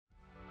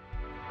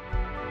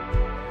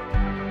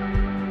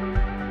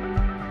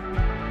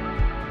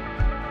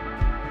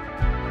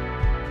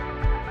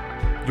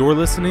You're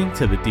listening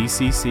to the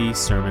DCC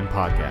Sermon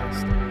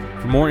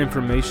Podcast. For more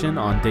information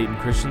on Dayton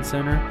Christian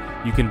Center,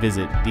 you can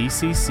visit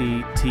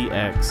dcctx.church.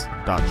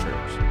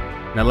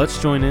 Now let's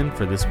join in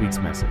for this week's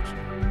message.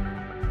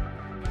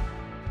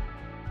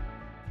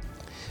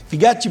 If you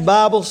got your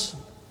Bibles,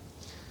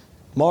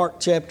 Mark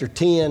chapter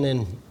 10,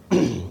 and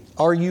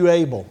are you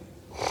able?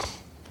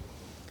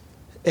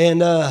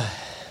 And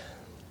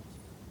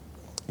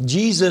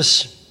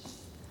Jesus,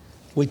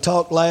 we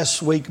talked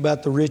last week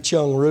about the rich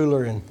young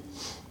ruler, and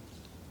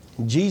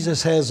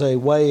Jesus has a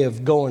way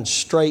of going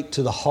straight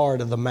to the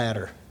heart of the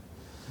matter.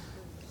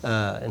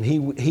 And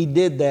he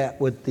did that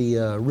with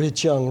the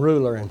rich young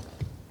ruler. And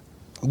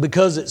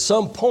because at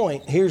some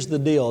point, here's the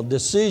deal, a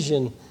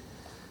decision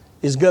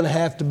is going to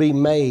have to be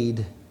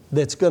made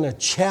that's going to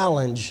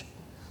challenge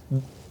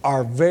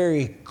our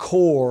very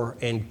core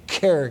and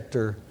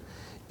character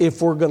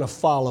if we're going to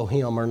follow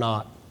Him or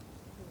not.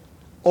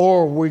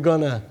 Or we're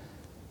going to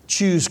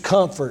choose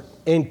comfort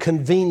and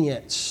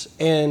convenience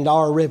and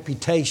our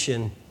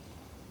reputation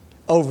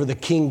over the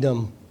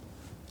kingdom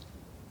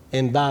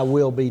and Thy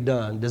will be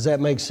done. Does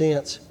that make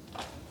sense?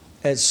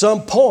 At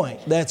some point,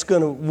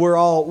 we're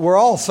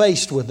all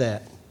faced with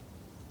that.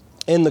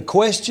 And the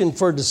question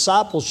for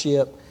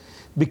discipleship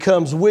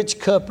becomes, which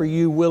cup are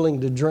you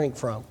willing to drink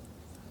from?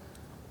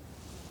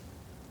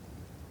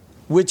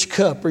 Which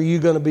cup are you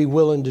going to be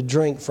willing to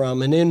drink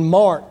from? And in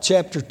Mark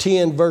chapter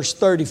 10, verse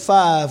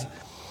 35,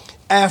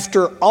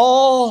 after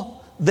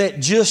all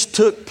that just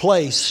took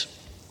place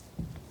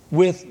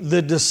with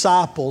the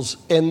disciples,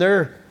 and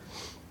they're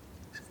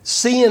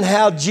seeing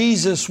how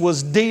Jesus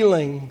was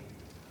dealing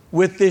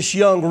with this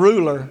young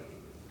ruler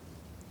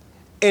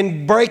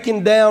and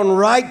breaking down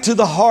right to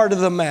the heart of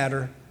the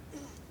matter,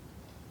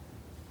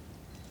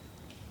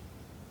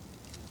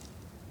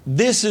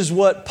 this is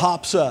what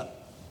pops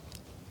up.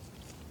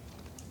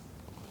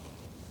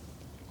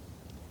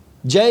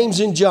 James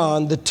and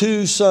John, the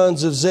two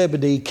sons of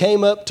Zebedee,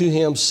 came up to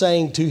him,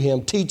 saying to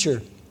him,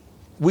 "Teacher,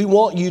 we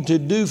want you to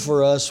do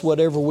for us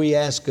whatever we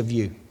ask of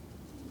you."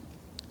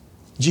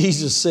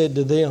 Jesus said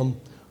to them,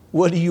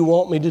 "What do you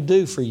want me to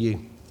do for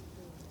you?"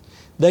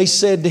 They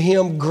said to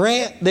him,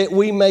 "Grant that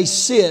we may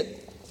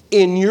sit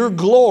in your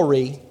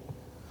glory,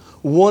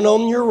 one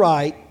on your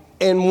right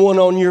and one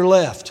on your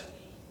left."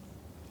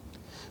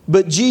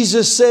 But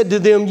Jesus said to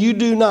them, "You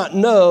do not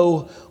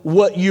know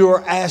what you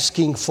are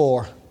asking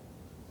for.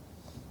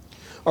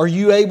 Are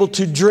you able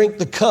to drink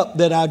the cup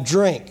that I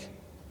drink,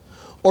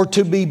 or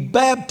to be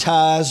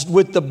baptized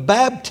with the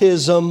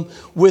baptism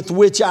with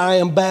which I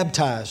am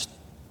baptized?"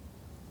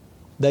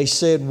 They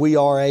said, "We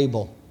are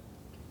able."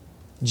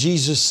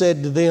 Jesus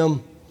said to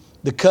them,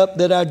 "The cup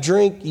that I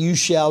drink, you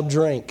shall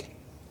drink,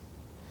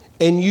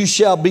 and you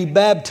shall be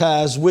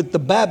baptized with the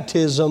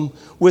baptism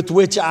with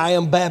which I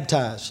am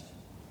baptized.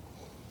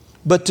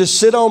 But to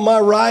sit on my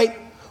right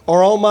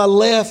or on my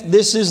left,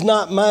 this is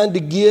not mine to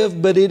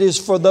give, but it is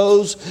for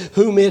those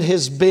whom it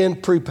has been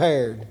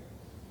prepared."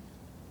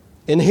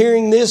 And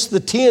hearing this, the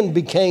ten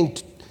began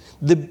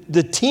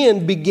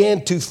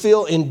to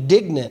feel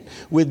indignant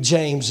with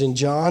James and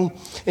John.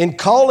 And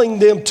calling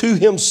them to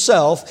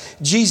himself,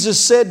 Jesus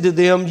said to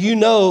them, "You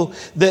know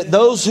that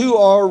those who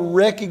are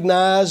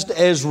recognized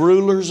as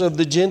rulers of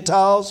the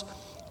Gentiles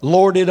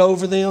lord it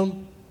over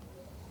them,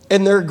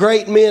 and their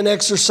great men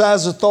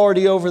exercise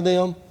authority over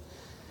them.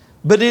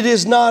 But it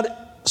is not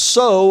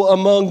so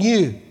among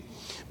you.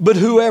 But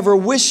whoever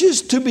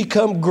wishes to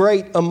become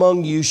great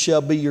among you shall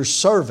be your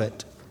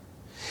servant.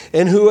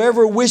 And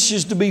whoever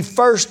wishes to be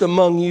first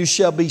among you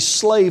shall be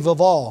slave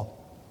of all.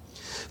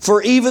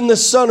 For even the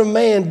Son of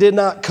Man did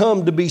not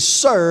come to be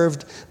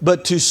served,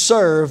 but to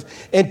serve,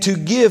 and to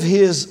give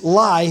His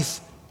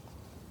life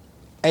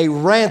a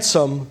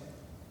ransom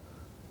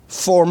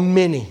for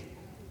many."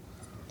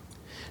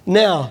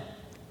 Now,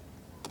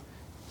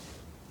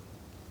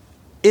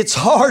 it's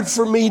hard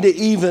for me to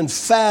even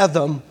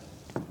fathom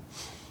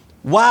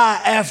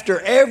why, after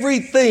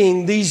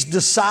everything these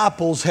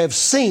disciples have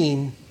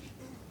seen,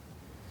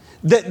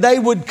 that they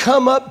would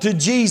come up to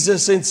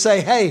Jesus and say,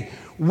 "Hey,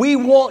 we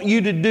want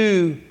you to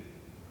do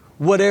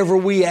whatever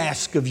we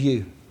ask of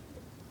you."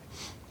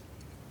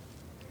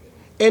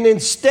 And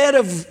instead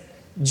of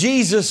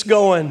Jesus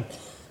going,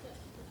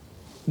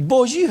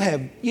 "Boys,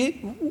 hey,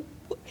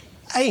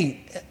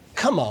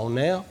 come on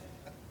now."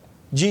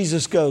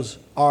 Jesus goes,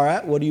 "All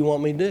right, what do you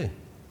want me to do?"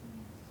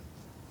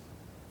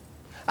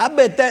 I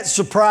bet that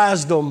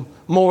surprised them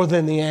more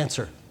than the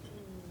answer.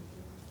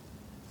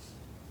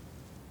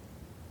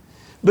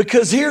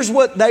 Because here's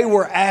what they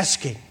were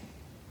asking.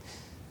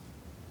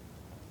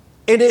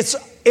 And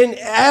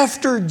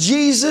after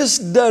Jesus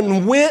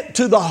done went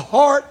to the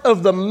heart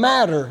of the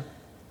matter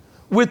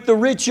with the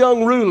rich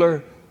young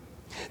ruler,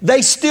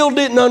 they still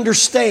didn't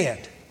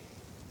understand.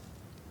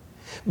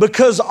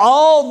 Because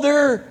all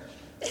they're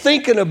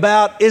thinking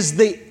about is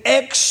the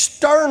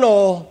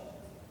external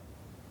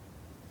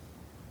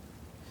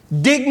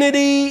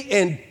dignity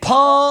and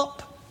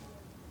pomp.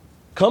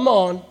 Come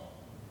on.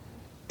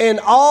 And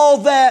all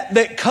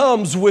that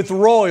comes with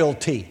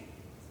royalty.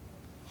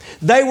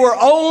 They were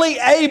only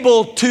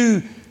able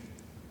to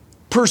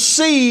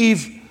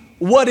perceive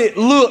what it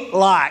looked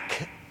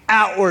like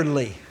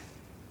outwardly.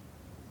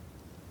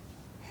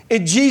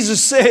 And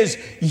Jesus says,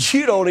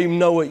 you don't even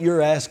know what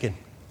you're asking.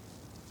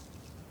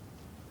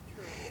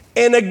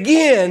 And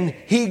again,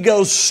 he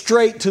goes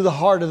straight to the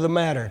heart of the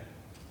matter.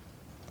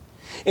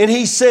 And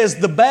he says,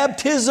 the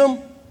baptism,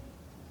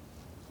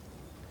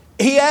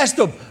 he asked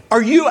them,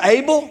 are you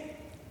able?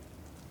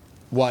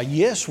 Why,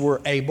 yes,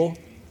 we're able.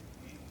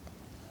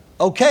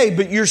 Okay,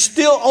 but you're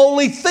still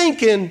only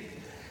thinking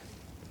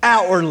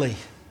outwardly.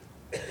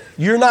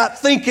 You're not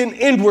thinking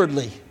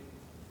inwardly.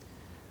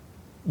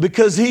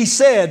 Because he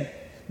said,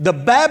 the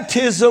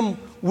baptism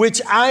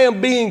which I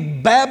am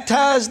being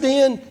baptized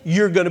in,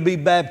 you're going to be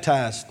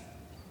baptized.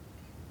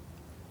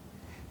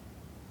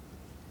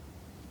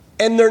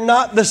 And they're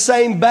not the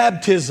same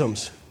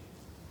baptisms.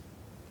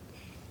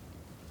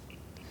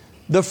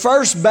 The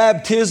first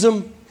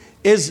baptism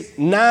is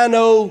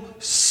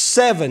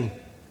 907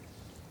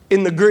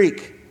 in the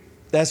Greek.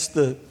 That's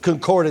the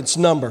concordance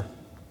number.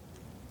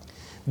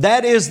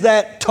 That is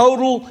that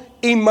total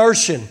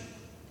immersion.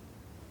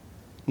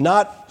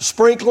 Not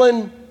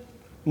sprinkling,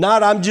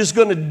 not I'm just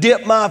going to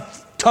dip my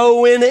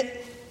toe in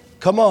it.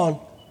 Come on.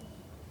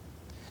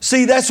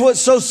 See, that's what's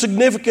so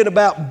significant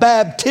about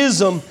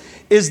baptism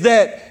is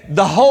that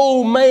the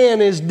whole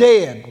man is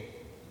dead.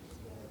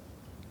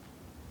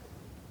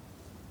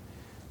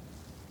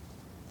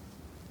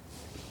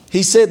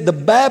 He said, the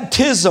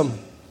baptism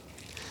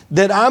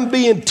that I'm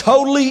being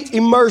totally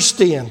immersed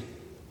in,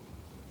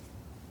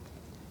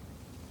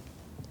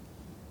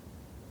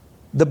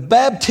 the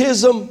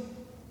baptism,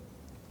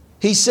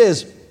 he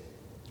says,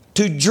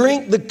 to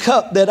drink the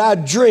cup that I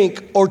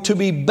drink or to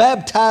be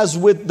baptized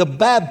with the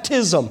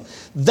baptism.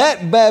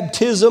 That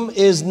baptism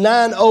is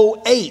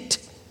 908.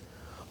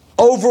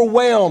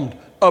 Overwhelmed,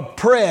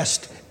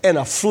 oppressed, and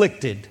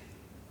afflicted.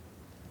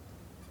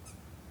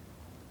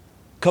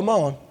 Come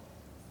on.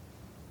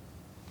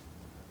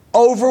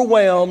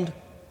 Overwhelmed,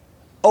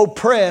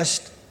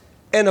 oppressed,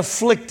 and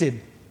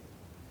afflicted.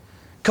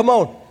 Come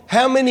on.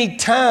 How many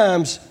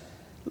times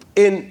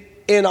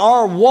in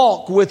our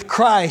walk with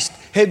Christ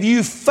have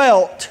you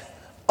felt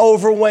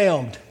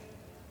overwhelmed,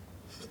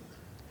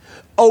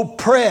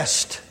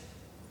 oppressed,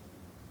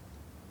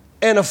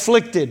 and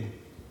afflicted?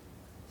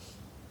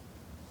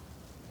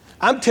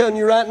 I'm telling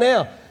you right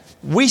now,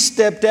 we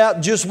stepped out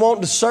just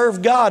wanting to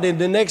serve God, and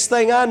the next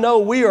thing I know,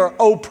 we are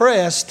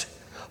oppressed,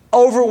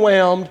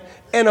 overwhelmed,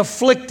 and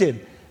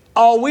afflicted.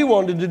 All we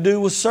wanted to do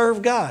was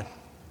serve God.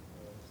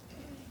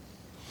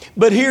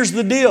 But here's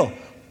the deal.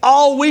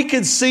 All we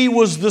could see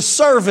was the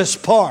service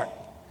part.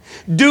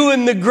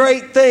 Doing the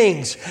great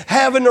things,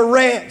 having a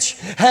ranch,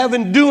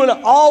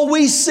 all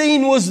we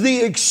seen was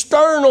the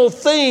external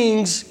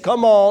things.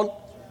 Come on.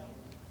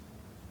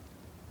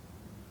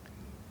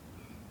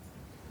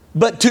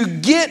 But to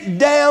get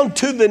down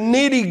to the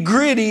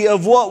nitty-gritty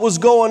of what was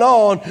going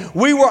on,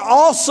 we were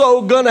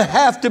also going to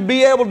have to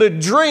be able to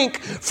drink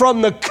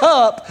from the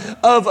cup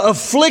of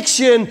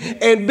affliction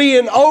and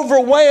being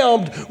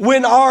overwhelmed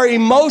when our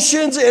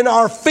emotions and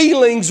our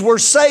feelings were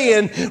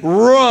saying,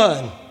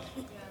 run. Yeah,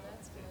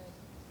 that's good.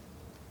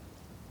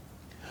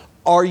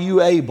 Are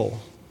you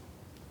able?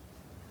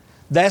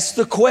 That's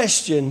the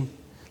question.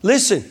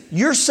 Listen,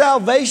 your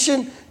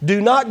salvation, do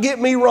not get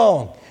me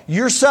wrong.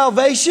 Your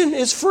salvation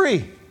is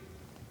free.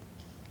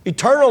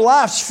 Eternal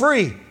life's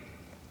free.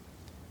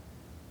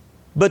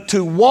 But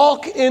to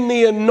walk in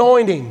the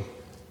anointing,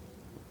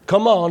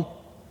 come on,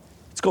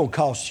 it's going to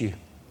cost you.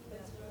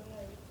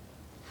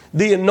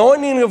 The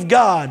anointing of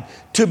God,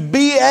 to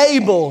be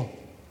able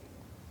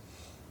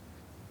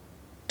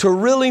to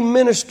really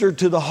minister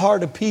to the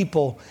heart of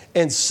people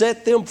and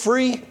set them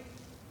free.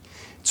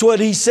 It's what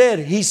he said.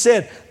 He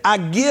said, I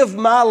give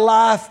my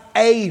life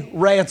a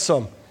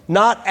ransom,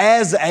 not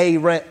as a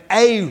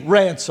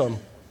ransom.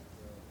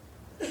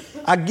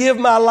 I give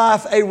my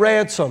life a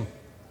ransom.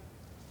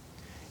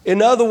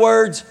 In other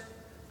words,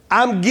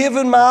 I'm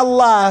giving my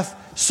life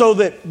so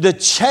that the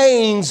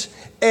chains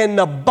and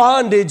the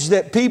bondage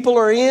that people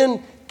are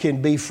in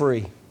can be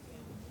free.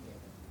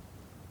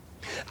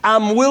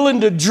 I'm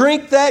willing to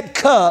drink that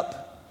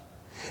cup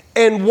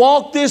and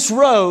walk this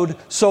road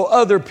so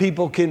other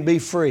people can be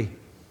free.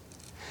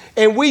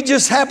 And we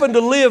just happen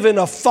to live in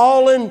a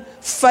fallen,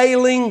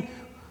 failing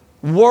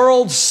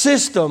world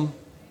system.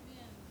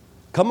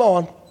 Come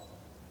on.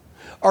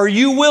 Are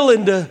you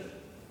willing to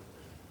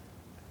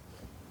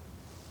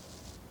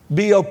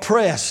be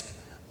oppressed,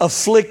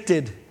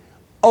 afflicted,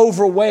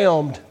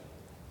 overwhelmed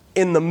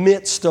in the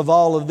midst of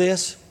all of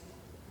this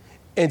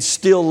and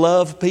still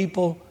love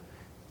people,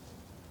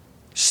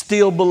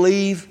 still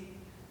believe,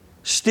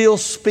 still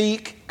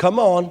speak? Come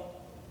on.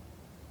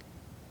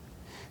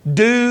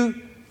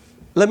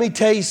 Let me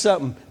tell you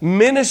something.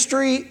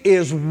 Ministry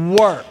is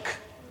work.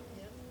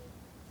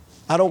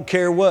 I don't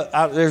care what,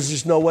 there's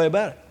just no way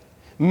about it.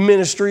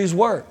 Ministry is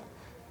work.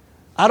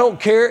 I don't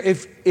care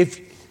if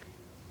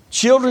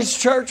children's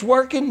church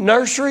working,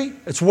 nursery,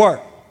 it's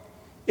work.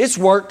 It's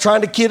work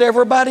trying to get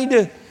everybody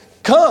to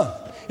come.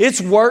 It's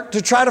work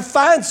to try to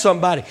find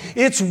somebody.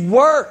 It's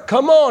work.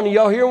 Come on,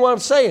 y'all hear what I'm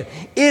saying?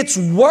 It's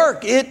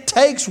work. It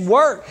takes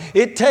work.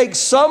 It takes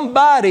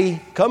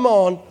somebody, come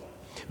on,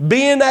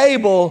 being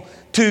able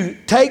to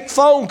take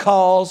phone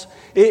calls.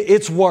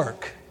 It's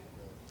work.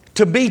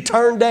 To be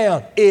turned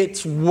down,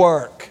 it's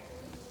work.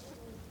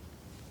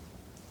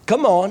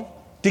 Come on,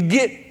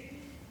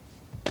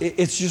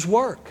 it's just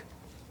work.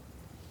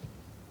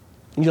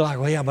 And you're like,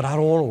 well, yeah, but I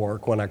don't want to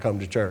work when I come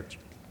to church.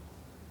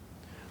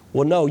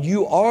 Well, no,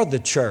 you are the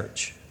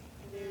church.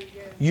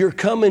 You're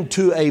coming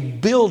to a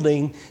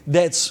building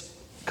that's,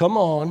 come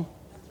on,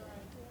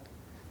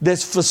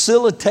 that's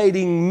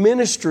facilitating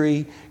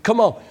ministry. Come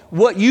on.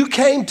 What you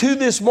came to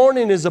this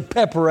morning is a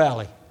pep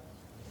rally.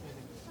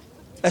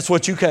 That's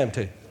what you came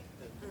to.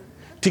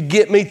 To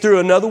get me through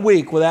another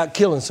week without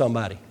killing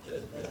somebody.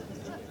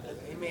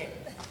 Amen.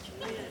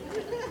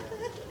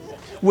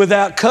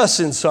 Without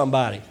cussing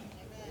somebody.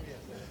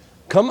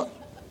 Come on.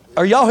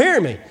 Are y'all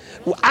hearing me?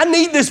 I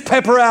need this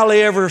pep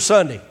rally every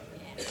Sunday.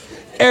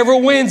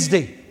 Every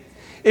Wednesday.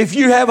 If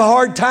you have a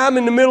hard time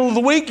in the middle of the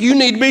week, you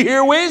need to be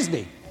here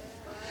Wednesday.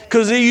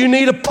 Because you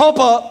need a pump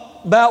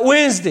up about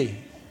Wednesday.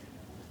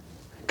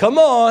 Come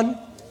on.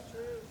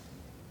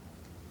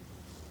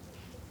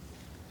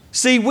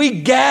 See,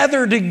 we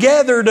gather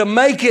together to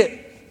make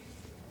it.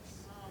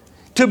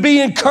 To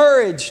be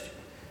encouraged.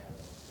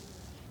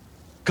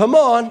 Come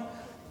on.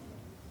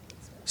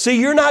 See,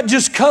 you're not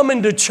just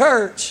coming to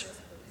church.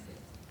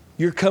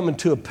 You're coming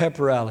to a pep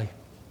rally.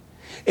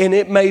 And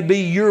it may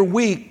be your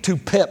week to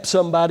pep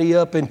somebody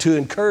up and to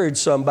encourage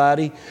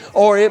somebody.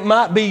 Or it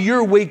might be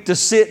your week to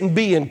sit and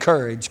be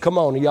encouraged. Come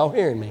on, are y'all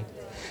hearing me?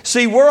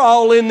 See, we're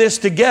all in this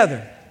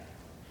together.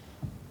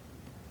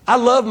 I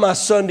love my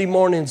Sunday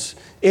mornings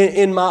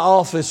in my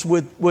office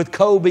with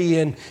Kobe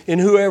and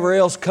whoever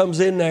else comes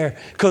in there.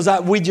 Because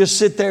we just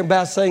sit there and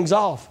bounce things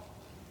off.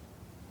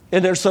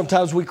 And there's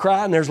sometimes we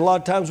cry and there's a lot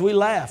of times we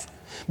laugh.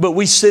 But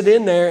we sit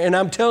in there and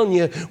I'm telling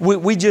you,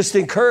 we just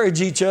encourage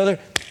each other.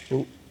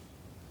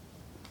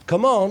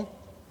 Come on.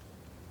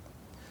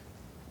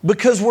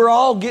 Because we're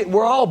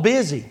all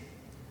busy.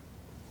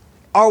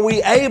 Are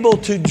we able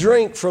to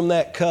drink from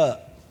that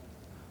cup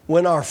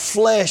when our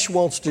flesh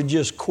wants to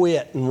just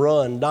quit and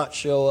run, not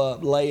show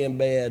up, lay in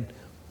bed?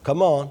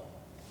 Come on.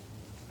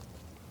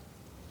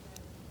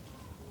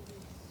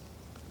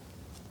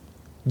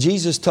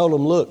 Jesus told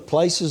them, look,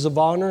 places of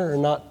honor are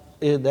not,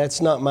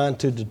 that's not mine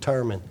to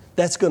determine.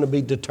 That's going to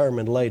be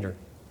determined later.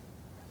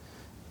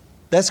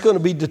 That's going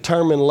to be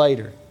determined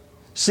later.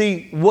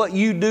 See, what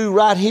you do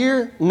right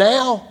here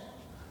now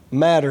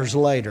matters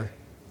later.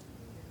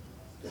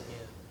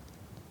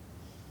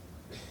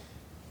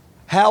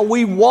 How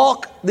we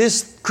walk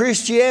this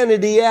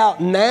Christianity out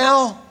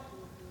now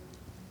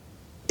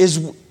is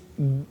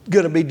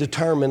going to be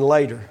determined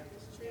later.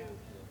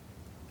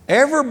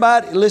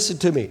 Everybody, listen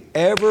to me,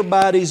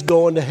 everybody's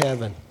going to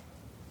heaven.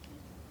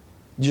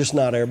 Just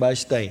not everybody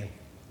staying.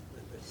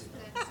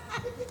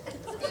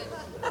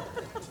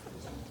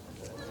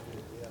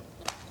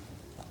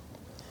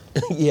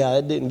 Yeah,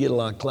 it didn't get a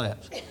lot of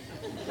claps.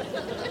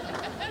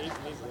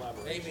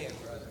 Amen,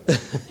 brother.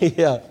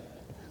 Yeah.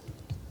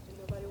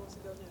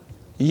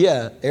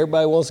 Yeah,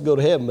 everybody wants to go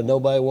to heaven, but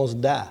nobody wants to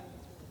die.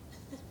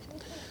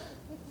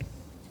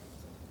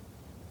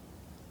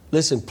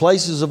 Listen,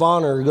 places of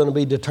honor are going to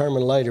be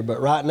determined later, but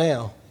right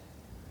now,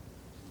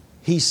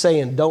 he's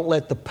saying, don't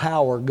let the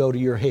power go to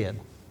your head.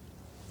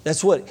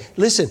 That's what,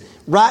 listen,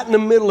 right in the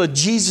middle of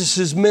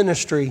Jesus'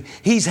 ministry,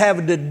 he's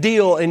having to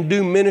deal and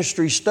do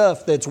ministry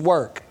stuff that's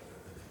work.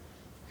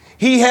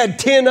 He had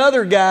 10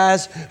 other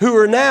guys who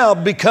are now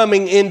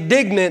becoming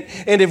indignant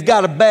and have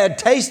got a bad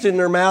taste in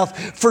their mouth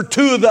for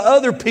 2 of the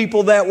other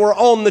people that were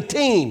on the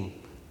team.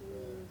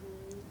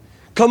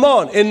 Come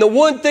on. And the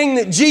one thing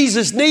that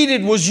Jesus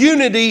needed was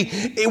unity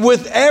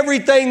with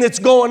everything that's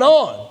going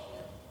on.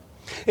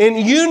 And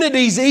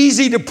unity's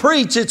easy to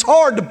preach. It's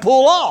hard to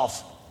pull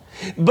off.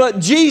 But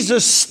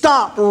Jesus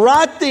stopped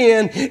right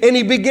then and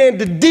he began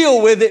to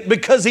deal with it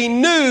because he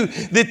knew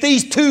that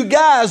these 2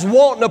 guys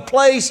wanting a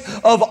place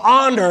of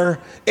honor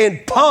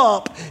and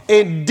pomp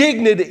and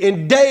dignity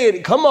and deity.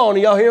 Come on,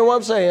 y'all hear what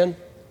I'm saying?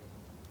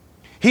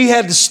 He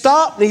had to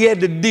stop and he had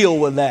to deal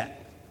with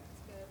that.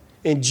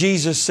 And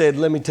Jesus said,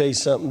 let me tell you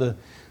something,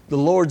 the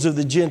lords of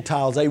the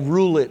Gentiles, they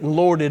rule it and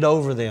lord it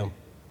over them.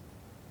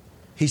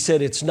 He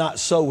said, it's not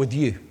so with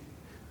you.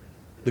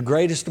 The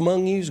greatest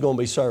among you is going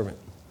to be servant.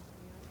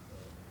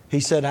 He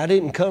said, I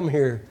didn't come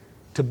here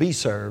to be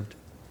served.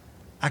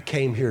 I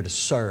came here to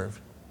serve.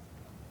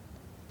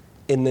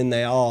 And then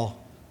they all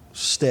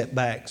stepped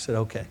back and said,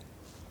 okay,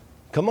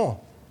 come on.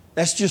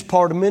 That's just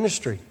part of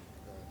ministry.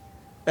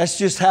 That's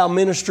just how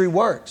ministry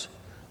works.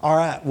 All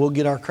right, we'll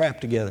get our crap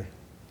together.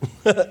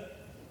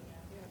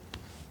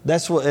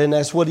 That's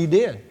what he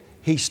did.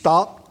 He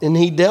stopped and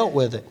he dealt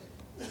with it.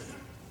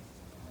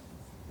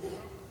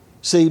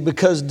 See,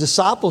 because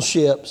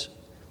discipleship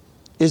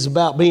is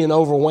about being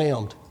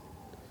overwhelmed.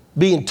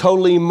 Being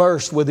totally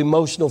immersed with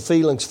emotional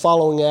feelings,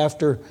 following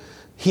after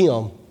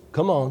him.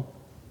 Come on.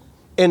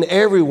 And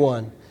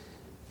everyone.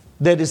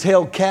 that is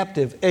held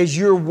captive as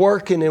you're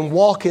working and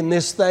walking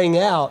this thing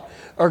out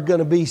are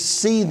going to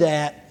see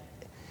that,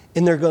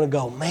 and they're going to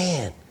go,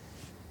 man,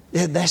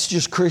 that's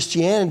just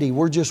Christianity.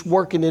 We're just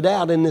working it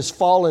out in this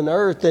fallen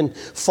earth and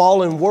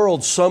fallen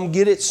world. Some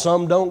get it,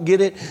 some don't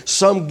get it.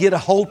 Some get a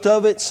hold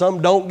of it,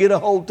 some don't get a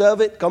hold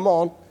of it. Come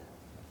on.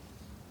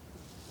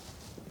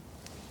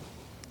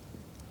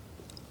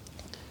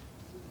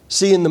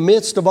 See, in the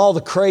midst of all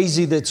the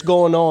crazy that's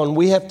going on,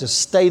 we have to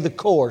stay the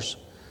course,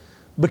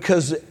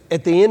 because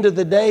at the end of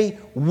the day,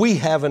 we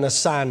have an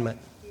assignment.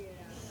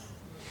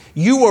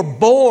 You were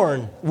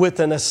born with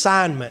an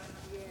assignment.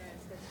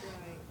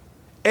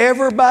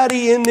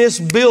 Everybody in this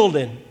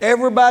building,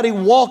 everybody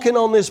walking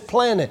on this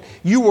planet,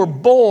 you were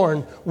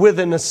born with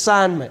an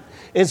assignment.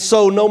 And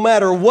so no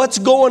matter what's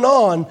going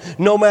on,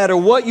 no matter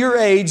what your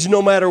age,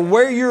 no matter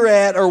where you're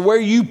at or where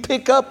you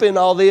pick up in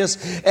all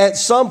this, at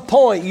some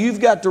point you've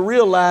got to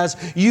realize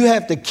you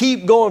have to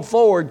keep going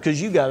forward because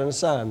you got an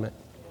assignment.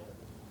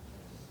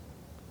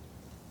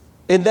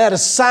 And that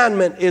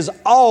assignment is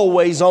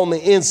always on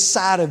the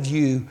inside of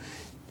you,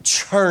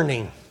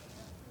 churning.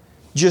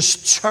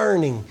 Just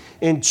churning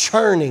and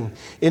churning.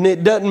 And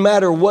it doesn't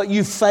matter what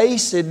you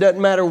face. It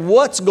doesn't matter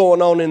what's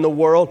going on in the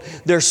world.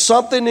 There's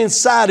something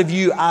inside of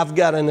you. I've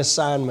got an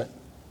assignment.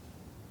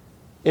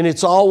 And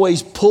it's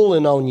always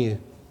pulling on you.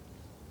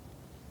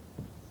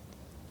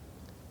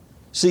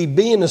 See,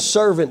 being a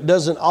servant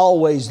doesn't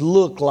always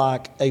look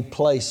like a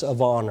place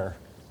of honor.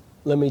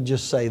 Let me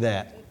just say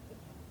that.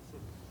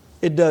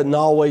 It doesn't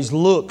always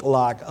look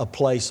like a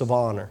place of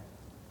honor.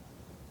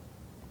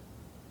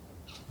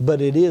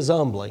 But it is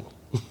humbling.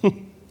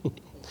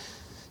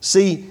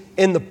 See,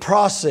 in the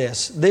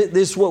process,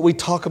 this is what we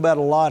talk about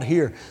a lot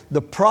here.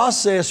 The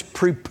process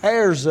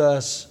prepares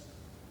us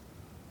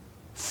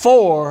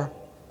for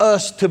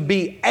us to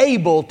be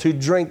able to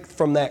drink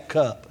from that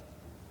cup.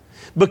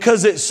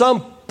 Because at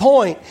some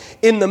point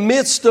in the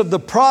midst of the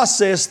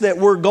process that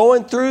we're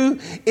going through,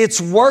 it's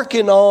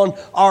working on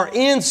our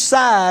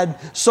inside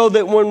so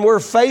that when we're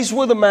faced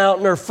with a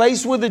mountain or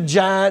faced with a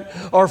giant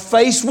or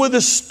faced with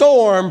a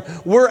storm,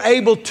 we're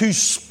able to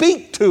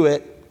speak to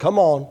it, come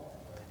on,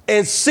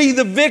 and see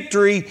the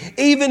victory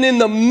even in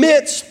the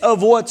midst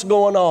of what's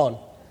going on.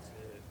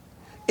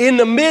 In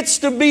the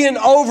midst of being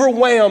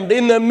overwhelmed,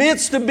 in the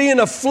midst of being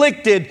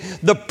afflicted,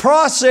 the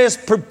process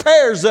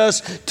prepares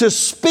us to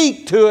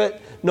speak to it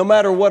no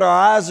matter what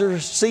our eyes are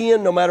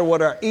seeing, no matter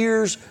what our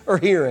ears are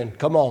hearing.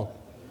 Come on.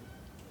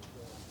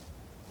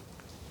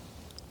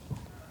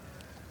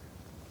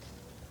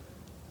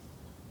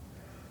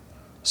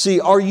 See,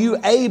 are you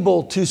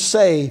able to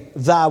say,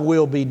 "Thy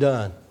will be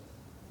done"?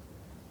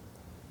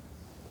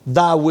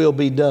 Thy will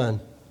be done.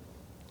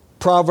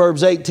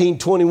 Proverbs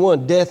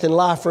 18:21, death and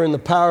life are in the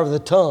power of the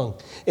tongue,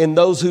 and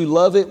those who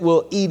love it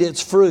will eat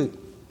its fruit.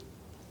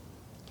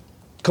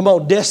 Come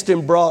on,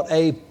 Destin brought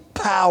a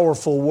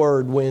powerful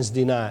word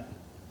Wednesday night.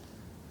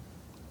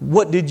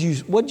 What'd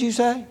you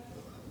say?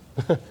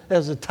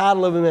 That's the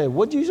title of it.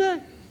 What'd you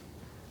say?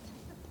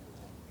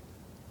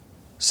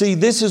 See,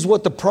 this is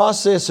what the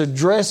process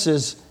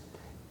addresses.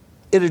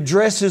 It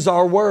addresses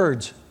our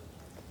words.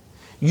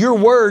 Your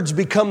words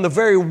become the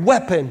very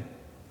weapon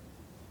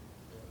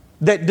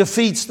that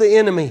defeats the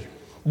enemy,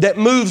 that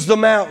moves the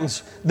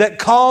mountains, that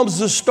calms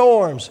the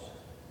storms.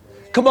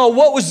 Come on,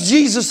 what was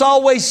Jesus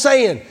always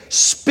saying?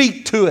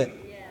 Speak to it.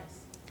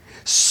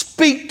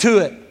 Speak to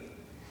it.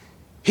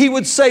 He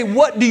would say,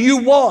 "What do you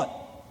want?"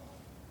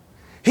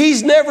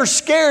 He's never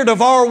scared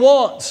of our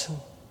wants.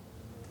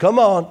 Come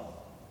on.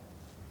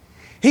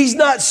 He's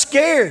not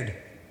scared.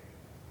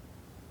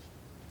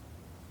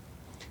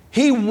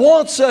 He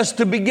wants us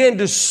to begin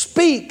to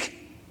speak.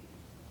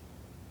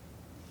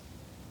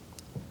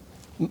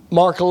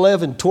 Mark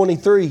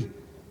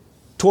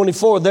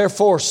 11:23-24.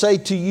 Therefore I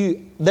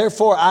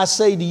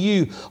say to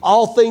you,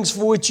 all things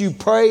for which you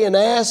pray and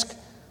ask,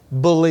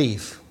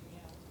 believe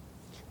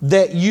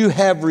that you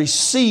have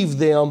received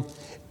them,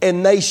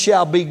 and they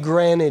shall be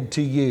granted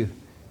to you.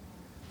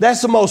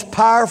 That's the most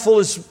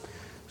powerful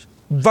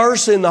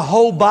verse in the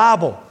whole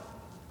Bible.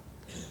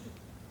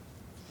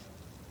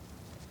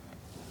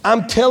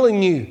 I'm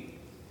telling you,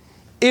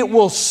 it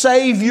will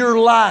save your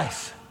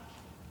life.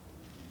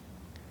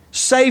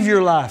 Save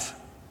your life.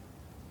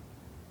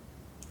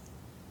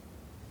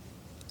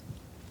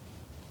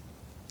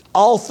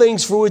 All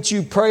things for which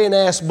you pray and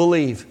ask,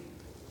 believe.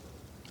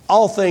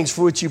 All things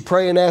for which you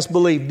pray and ask,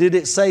 believe. Did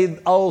it say,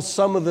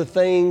 some of the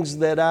things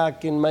that I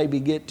can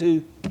maybe get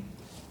to?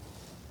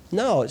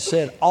 No, it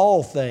said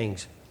all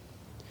things.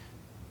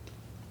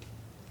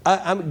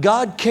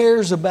 God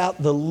cares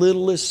about the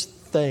littlest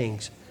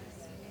things.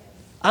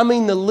 I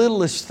mean the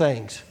littlest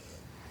things.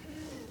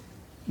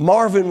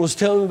 Marvin was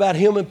telling me about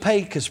him and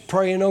Pecos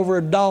praying over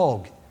a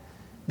dog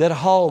that a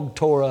hog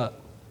tore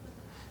up.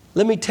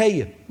 Let me tell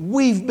you,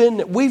 we've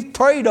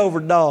prayed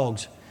over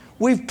dogs.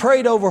 We've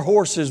prayed over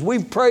horses.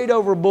 We've prayed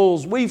over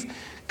bulls.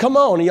 Come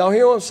on, y'all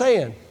hear what I'm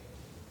saying?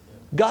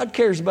 God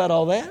cares about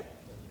all that.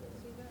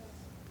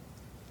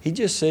 He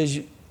just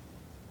says,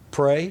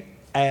 pray,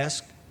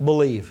 ask,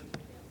 believe.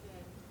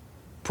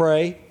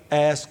 Pray,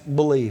 ask,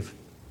 believe.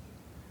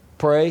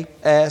 Pray,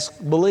 ask,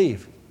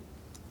 believe.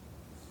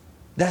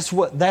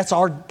 That's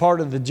our part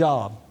of the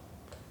job.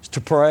 Is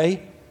to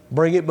pray,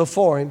 bring it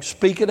before Him,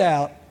 speak it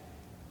out,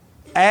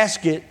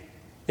 ask it,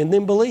 and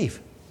then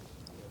believe.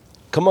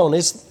 Come on,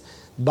 it's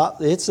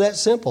that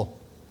simple.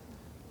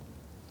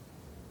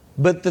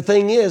 But the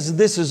thing is,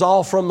 this is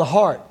all from the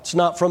heart. It's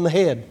not from the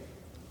head.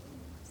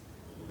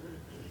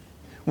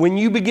 When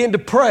you begin to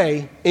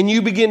pray and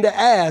you begin to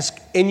ask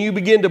and you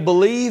begin to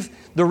believe,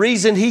 the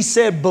reason He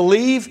said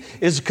believe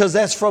is because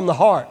that's from the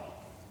heart.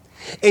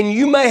 And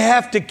you may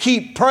have to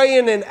keep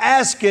praying and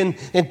asking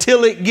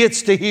until it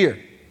gets to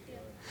here.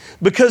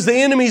 Because the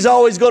enemy's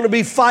always going to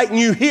be fighting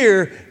you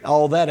here.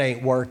 Oh, that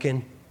ain't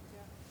working.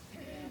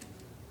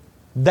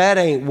 That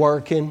ain't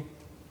working.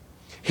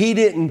 He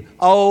didn't,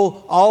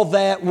 all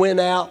that went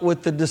out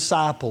with the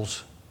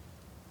disciples.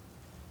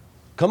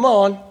 Come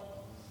on.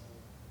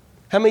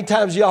 How many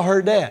times y'all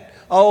heard that?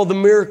 Oh, the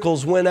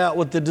miracles went out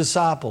with the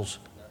disciples.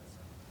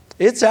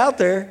 It's out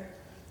there.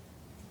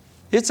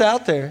 It's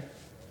out there.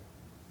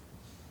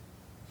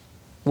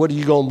 What are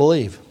you going to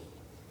believe?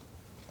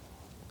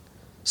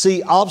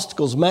 See,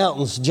 obstacles,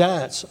 mountains,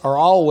 giants are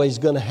always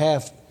going to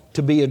have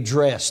to be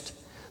addressed.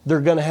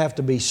 They're going to have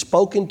to be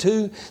spoken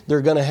to.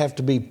 They're going to have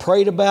to be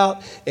prayed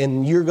about.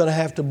 And you're going to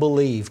have to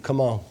believe.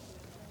 Come on.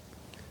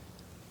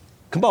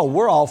 Come on,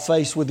 we're all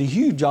faced with a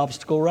huge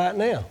obstacle right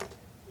now.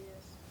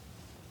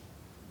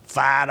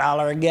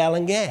 $5 a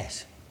gallon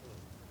gas.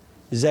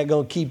 Is that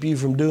going to keep you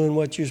from doing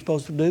what you're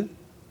supposed to do?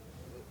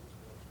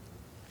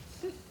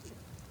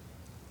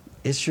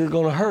 It's sure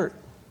going to hurt.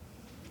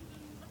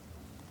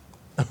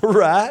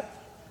 Right?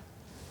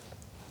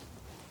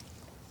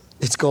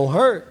 It's going to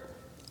hurt.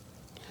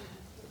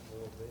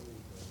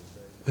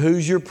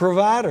 Who's your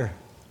provider?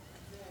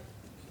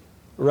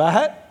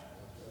 Right?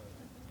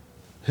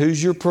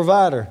 Who's your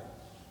provider?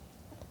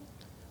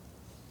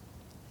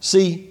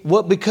 See,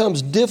 what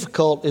becomes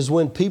difficult is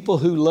when people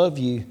who love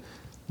you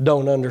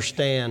don't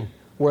understand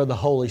where the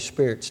Holy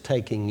Spirit's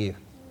taking you.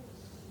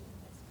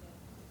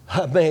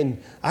 I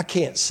mean, I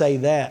can't say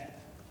that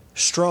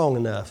strong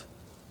enough.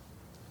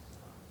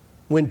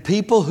 When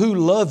people who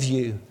love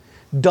you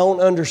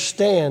don't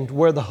understand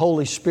where the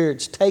Holy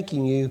Spirit's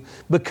taking you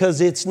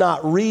because it's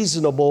not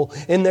reasonable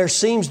and there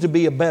seems to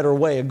be a better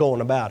way of going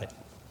about it.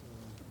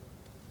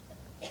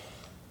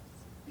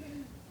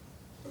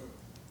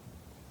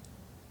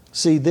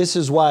 See, this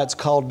is why it's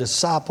called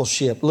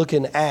discipleship. Look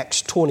in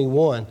Acts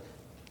 21.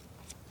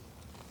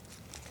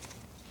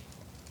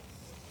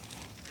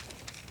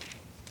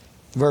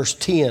 Verse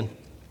 10.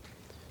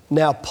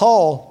 Now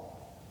Paul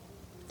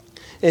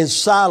and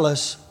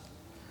Silas,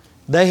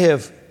 they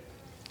have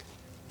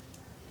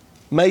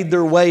made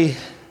their way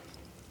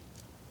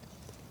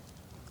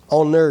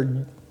on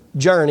their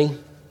journey.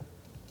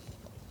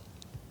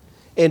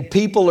 And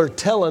people are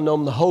telling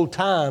them the whole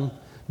time,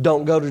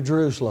 don't go to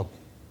Jerusalem.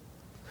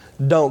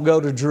 Don't go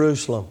to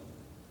Jerusalem.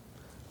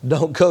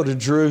 Don't go to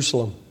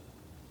Jerusalem.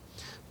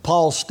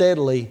 Paul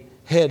steadily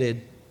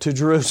headed to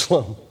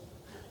Jerusalem.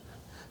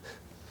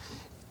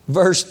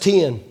 Verse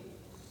 10.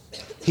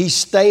 He's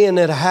staying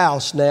at a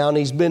house now, and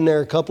he's been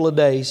there a couple of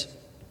days.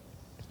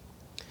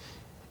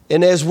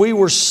 And as we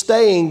were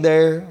staying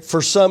there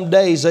for some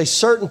days, a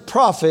certain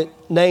prophet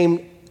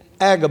named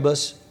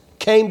Agabus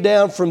came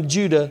down from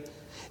Judah,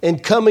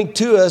 and coming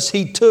to us,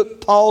 he took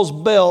Paul's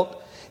belt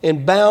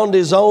and bound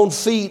his own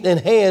feet and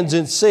hands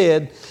and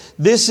said,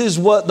 "This is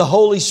what the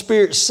Holy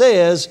Spirit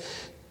says.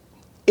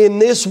 In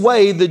this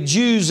way, the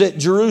Jews at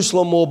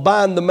Jerusalem will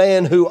bind the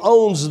man who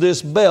owns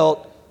this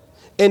belt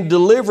and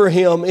deliver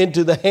him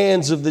into the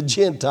hands of the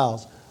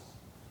Gentiles."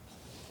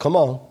 Come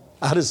on.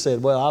 I just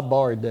said, well, I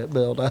borrowed that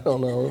belt. I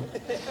don't know.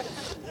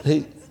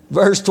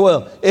 Verse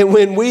 12. And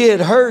when we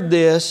had heard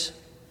this,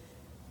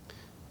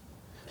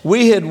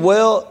 we had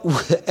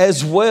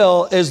as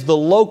well as the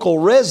local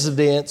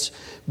residents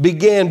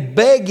began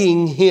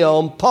begging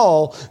him,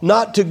 Paul,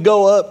 not to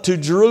go up to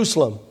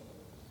Jerusalem.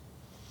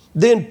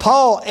 Then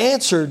Paul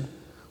answered,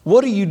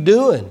 "What are you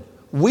doing,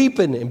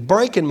 weeping and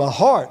breaking my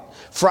heart?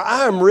 For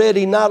I am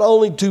ready not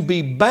only to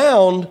be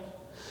bound,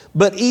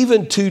 but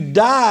even to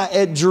die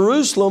at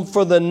Jerusalem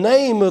for the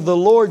name of the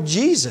Lord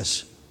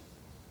Jesus."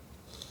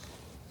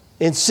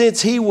 And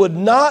since he would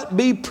not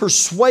be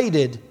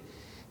persuaded,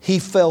 we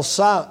fell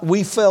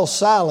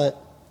silent,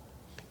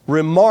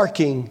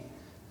 remarking,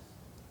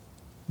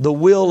 "The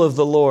will of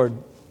the Lord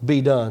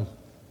be done."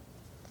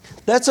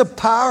 That's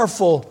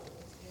powerful.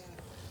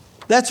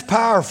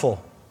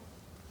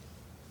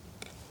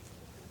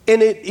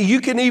 And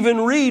you can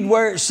even read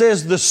where it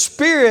says the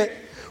Spirit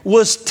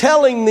was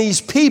telling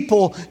these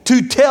people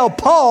to tell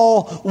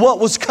Paul what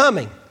was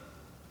coming.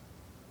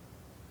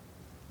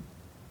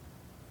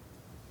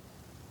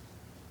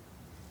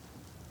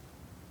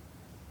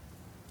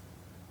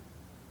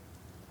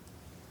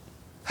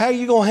 How are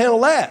you going to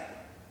handle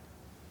that?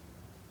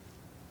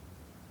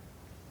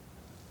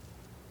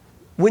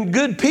 When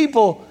good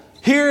people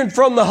hearing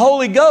from the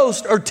Holy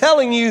Ghost are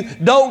telling you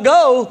don't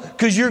go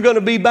because you're going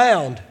to be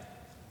bound.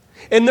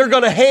 And they're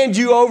going to hand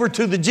you over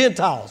to the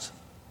Gentiles.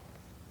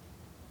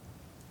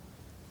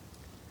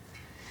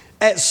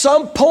 At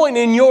some point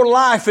in your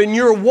life, in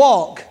your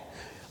walk,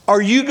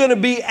 are you going to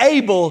be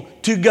able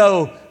to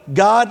go,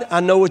 God, I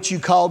know what you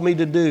called me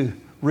to do,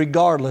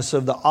 regardless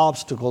of the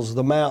obstacles,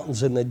 the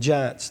mountains, and the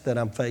giants that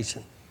I'm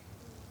facing?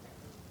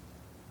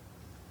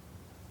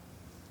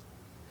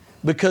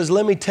 Because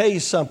let me tell you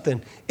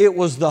something. It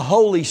was the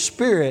Holy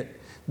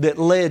Spirit that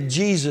led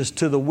Jesus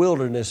to the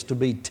wilderness to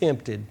be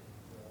tempted.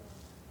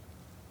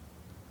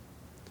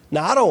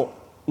 Now, I don't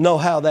know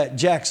how that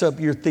jacks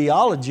up your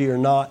theology or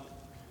not.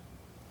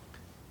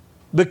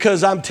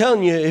 Because I'm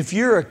telling you, if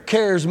you're a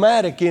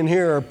charismatic in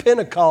here or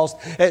Pentecost,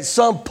 at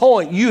some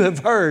point you have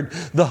heard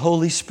the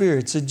Holy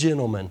Spirit's a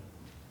gentleman.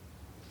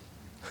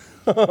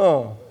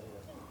 Let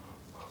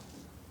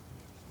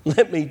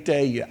me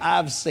tell you,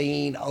 I've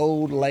seen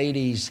old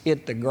ladies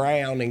hit the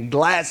ground and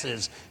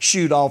glasses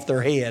shoot off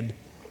their head.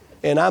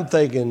 And I'm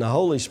thinking, the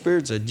Holy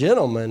Spirit's a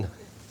gentleman.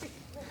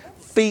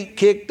 Feet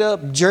kicked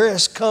up,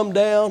 dress come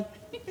down.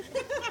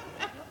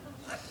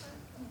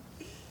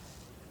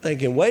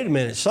 Thinking, wait a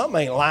minute,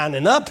 something ain't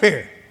lining up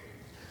here.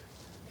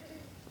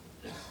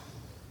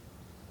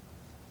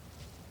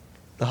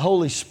 The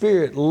Holy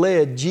Spirit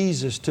led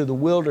Jesus to the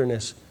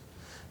wilderness.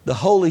 The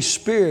Holy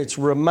Spirit's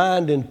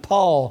reminding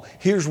Paul,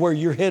 here's where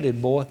you're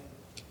headed, boy.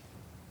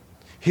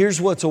 Here's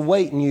what's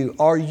awaiting you.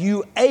 Are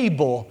you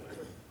able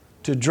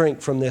to drink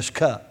from this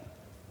cup?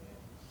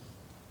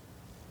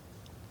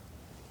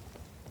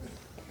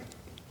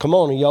 Come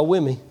on, are y'all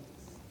with me?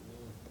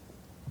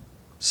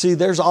 See,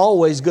 there's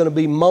always going to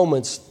be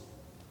moments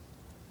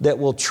that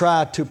will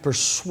try to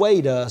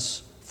persuade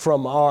us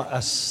from our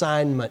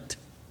assignment.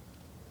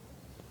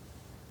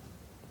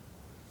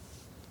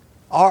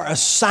 Our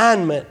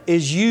assignment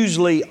is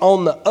usually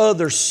on the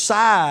other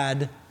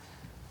side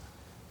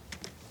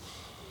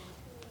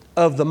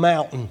of the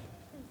mountain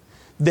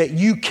that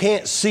you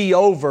can't see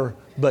over,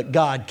 but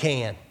God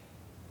can.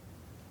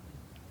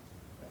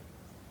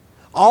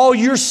 All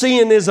you're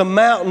seeing is a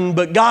mountain,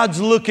 but God's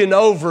looking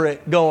over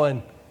it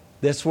going,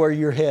 that's where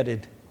you're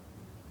headed.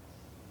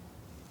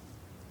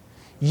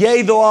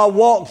 Yea, though I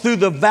walk through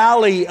the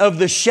valley of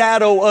the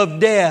shadow of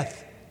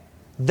death,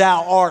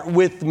 thou art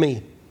with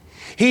me.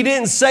 He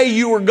didn't say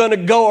you were going to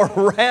go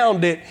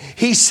around it.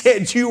 He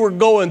said you were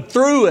going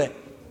through it.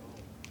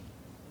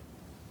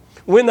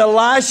 When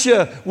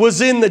Elisha was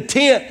in the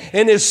tent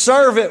and his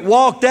servant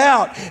walked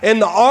out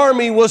and the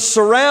army was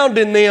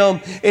surrounding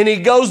them, and he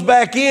goes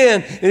back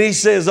in and he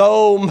says,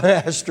 oh,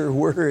 Master,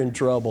 we're in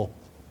trouble.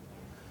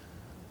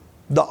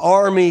 The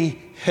army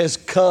has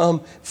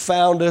come,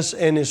 found us,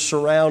 and is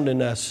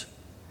surrounding us.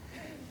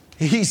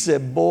 He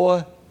said,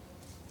 boy,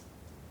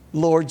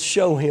 Lord,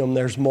 show him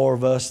there's more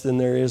of us than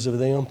there is of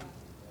them.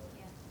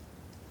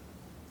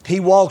 He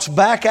walks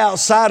back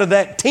outside of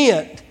that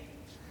tent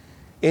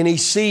and he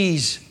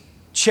sees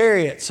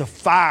chariots of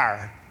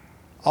fire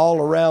all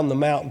around the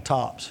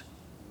mountaintops.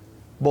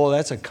 Boy,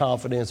 that's a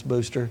confidence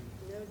booster.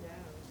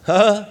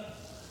 Huh?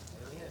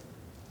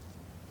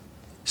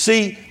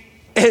 See,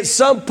 at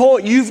some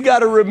point, you've got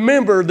to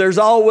remember there's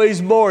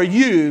always more of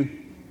you.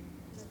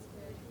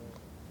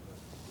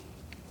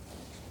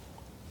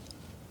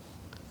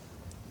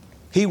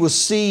 He was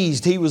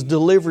seized. He was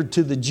delivered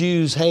to the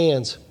Jews'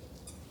 hands.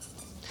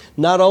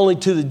 Not only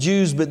to the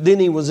Jews, but then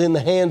he was in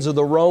the hands of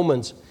the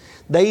Romans.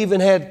 They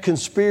even had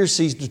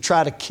conspiracies to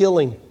try to kill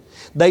him.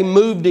 They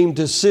moved him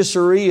to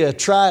Caesarea,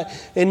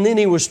 and then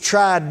he was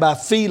tried by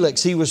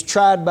Felix. He was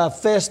tried by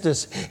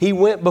Festus. He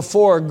went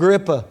before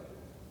Agrippa.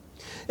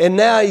 And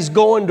now he's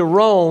going to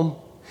Rome,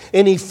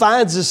 and he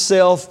finds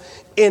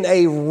himself in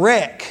a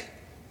wreck.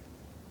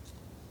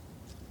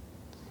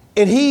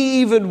 And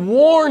he even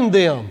warned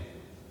them,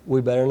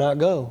 we better not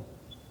go.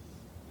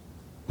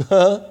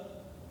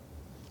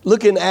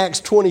 Look in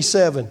Acts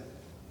 27.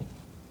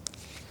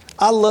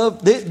 I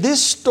love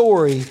this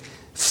story.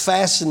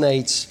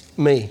 Fascinates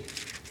me.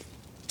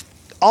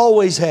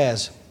 Always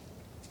has. It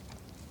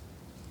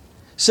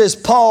says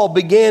Paul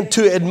began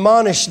to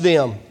admonish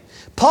them.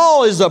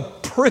 Paul is a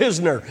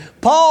prisoner.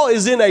 Paul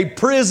is in a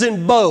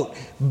prison boat,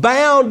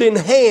 bound in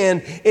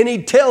hand, and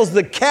he tells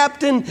the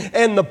captain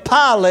and the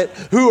pilot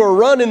who are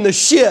running the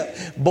ship,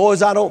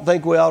 boys, I don't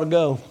think we ought to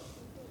go.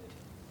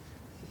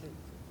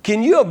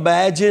 Can you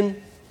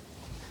imagine?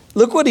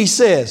 Look what he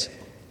says.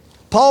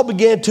 Paul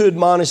began to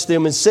admonish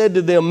them and said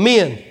to them,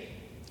 men,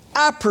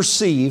 I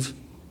perceive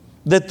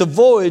that the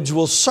voyage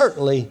will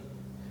certainly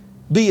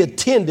be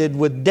attended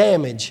with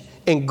damage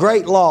and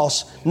great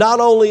loss, not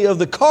only of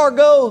the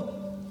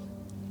cargo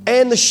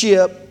and the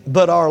ship,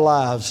 but our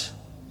lives.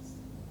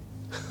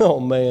 Oh,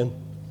 man.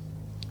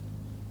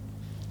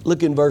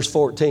 Look in verse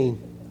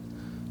 14.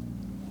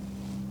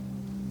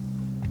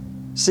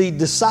 See,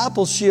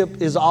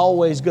 discipleship is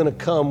always going to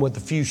come with a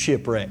few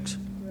shipwrecks.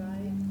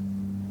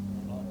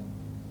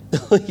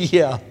 Right.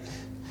 Yeah.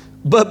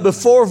 But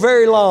before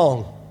very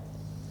long,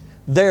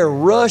 there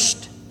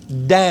rushed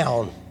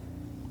down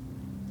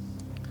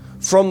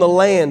from the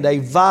land a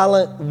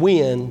violent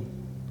wind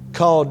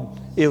called,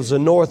 it was a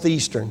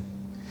northeastern.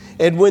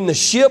 And when the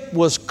ship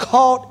was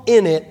caught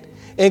in it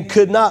and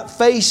could not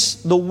face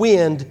the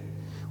wind,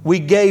 we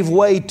gave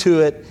way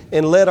to it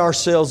and let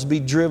ourselves be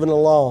driven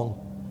along.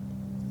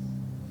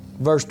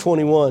 Verse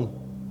 21.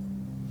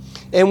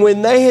 And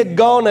when they had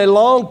gone a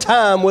long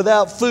time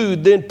without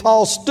food, then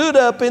Paul stood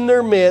up in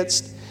their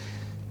midst,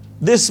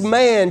 this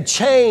man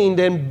chained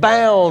and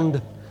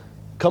bound,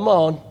 come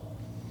on,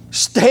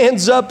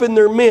 stands up in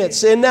their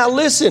midst. And now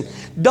listen,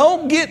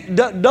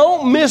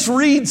 don't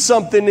misread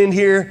something in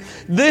here.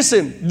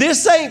 Listen,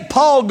 this ain't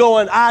Paul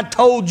going, I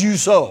told you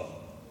so.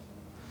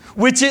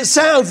 Which it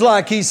sounds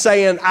like he's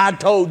saying, I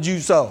told you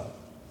so.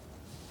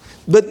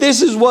 But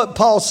this is what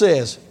Paul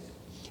says.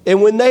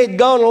 And when they had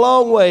gone a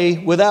long way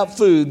without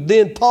food,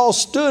 then Paul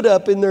stood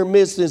up in their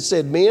midst and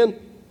said, Men,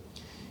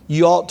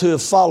 you ought to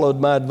have followed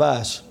my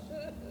advice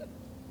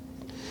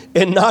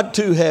and not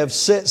to have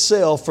set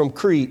sail from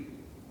Crete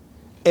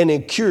and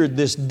incurred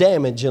this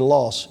damage and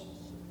loss.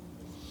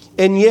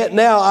 And yet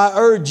now I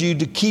urge you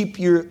to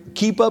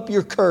keep up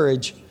your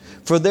courage,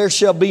 for there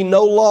shall be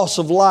no loss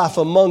of life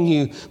among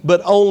you,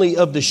 but only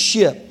of the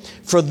ship.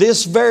 For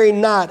this very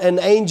night an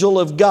angel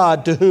of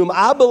God, to whom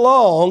I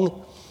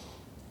belong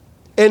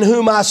and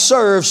whom I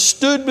serve,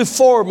 stood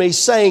before me,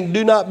 saying,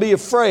 Do not be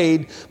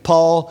afraid,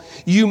 Paul.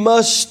 You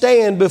must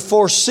stand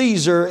before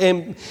Caesar,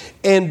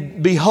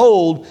 and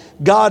behold,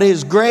 God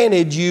has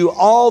granted you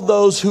all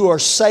those who are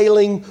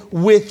sailing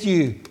with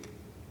you.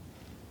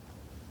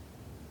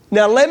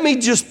 Now let me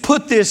just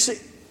put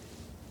this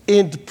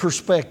into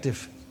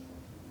perspective.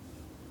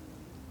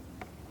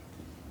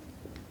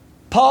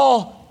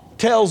 Paul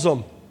tells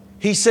them,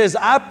 he says,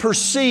 I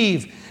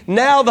perceive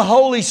now the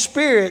Holy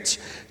Spirit's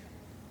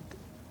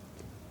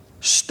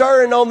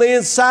stirring on the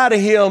inside of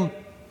him.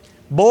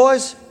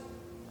 Boys,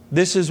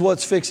 this is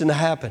what's fixing to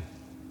happen.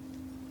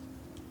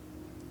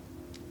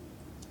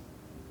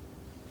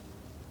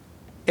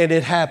 And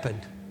it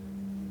happened.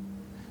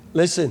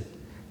 Listen,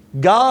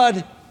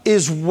 God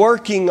is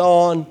working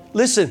on,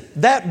 listen,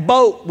 that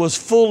boat was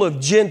full of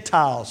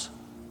Gentiles,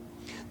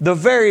 the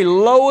very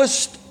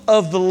lowest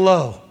of the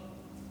low.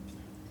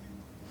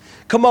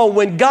 Come on,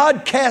 when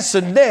God casts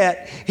a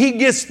net, He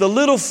gets the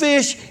little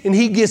fish and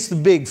He gets the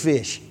big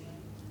fish.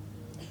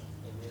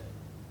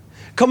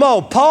 Come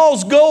on,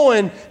 Paul's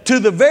going to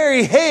the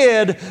very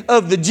head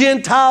of the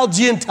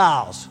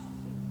Gentiles.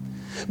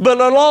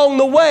 But along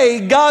the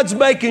way, God's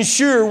making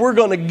sure we're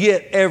going to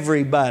get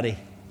everybody.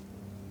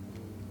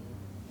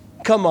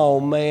 Come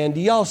on, man. Do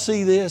y'all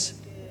see this?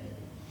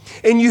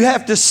 And you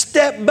have to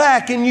step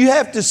back and you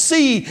have to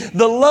see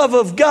the love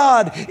of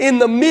God in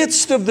the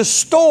midst of the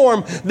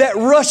storm that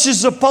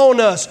rushes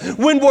upon us.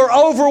 When we're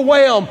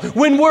overwhelmed,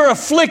 when we're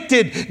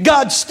afflicted,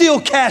 God's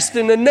still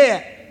casting a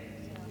net.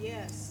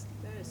 Yes,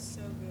 that is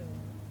so good.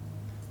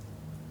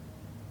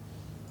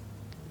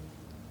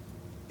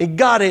 And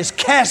God has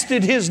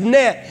casted His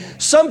net.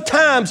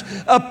 Sometimes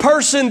a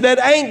person that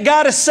ain't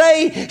got a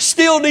say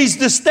still needs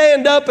to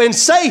stand up and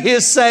say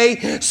his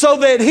say so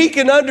that he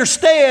can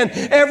understand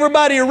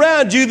everybody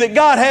around you that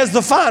God has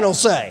the final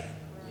say.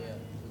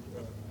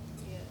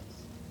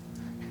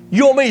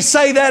 You want me to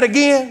say that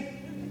again?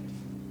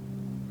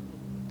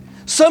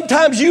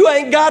 Sometimes you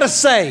ain't got a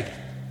say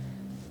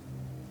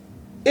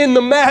in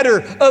the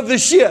matter of the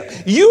ship.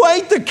 You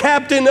ain't the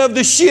captain of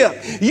the ship.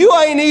 You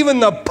ain't even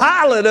the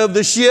pilot of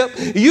the ship.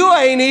 You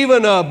ain't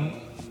even a...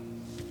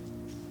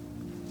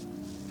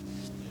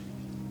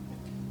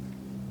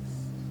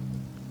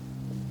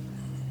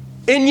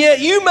 And yet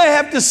you may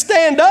have to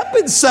stand up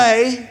and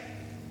say,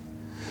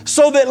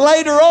 so that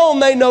later on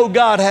they know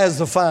God has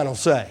the final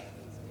say.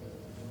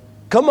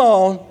 Come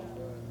on.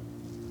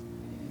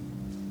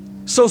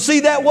 So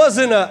see, that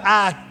wasn't a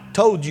I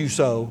told you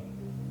so.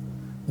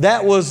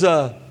 That was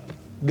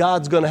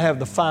God's going to have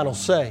the final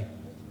say.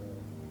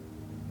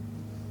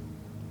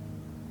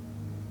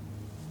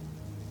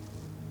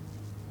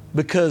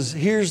 Because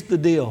here's the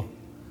deal.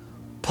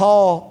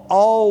 Paul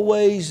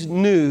always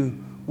knew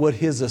what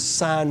his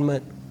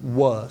assignment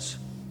was.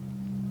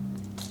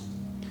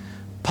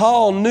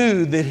 Paul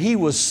knew that he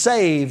was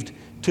saved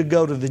to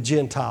go to the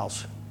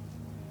Gentiles.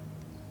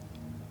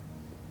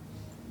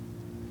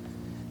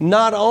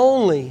 Not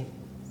only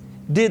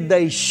did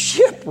they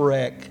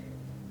shipwreck,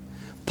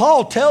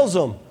 Paul tells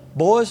them,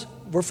 boys,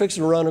 we're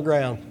fixing to run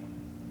aground.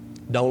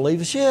 Don't leave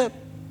the ship.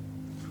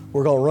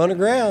 We're going to run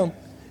aground.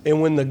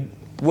 And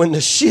when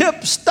the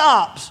ship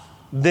stops,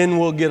 then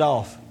we'll get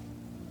off.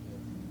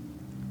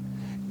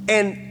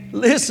 And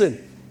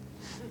listen,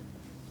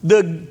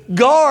 the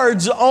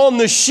guards on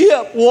the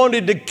ship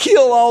wanted to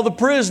kill all the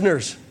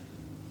prisoners.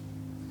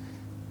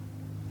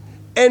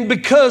 And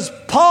because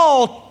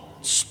Paul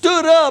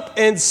stood up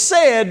and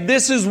said,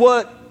 this is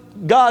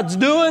what God's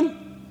doing,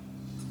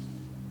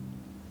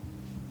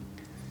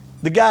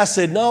 the guy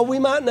said, no, we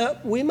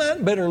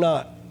might better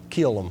not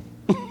kill them.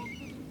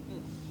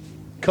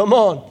 Come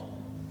on.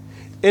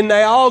 And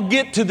they all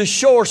get to the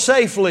shore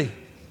safely.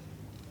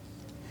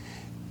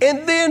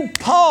 And then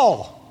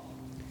Paul,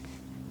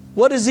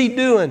 what is he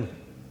doing?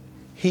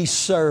 He's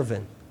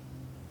serving.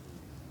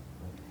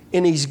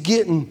 And he's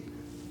getting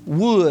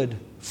wood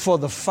for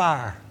the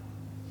fire.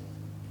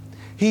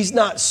 He's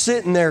not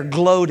sitting there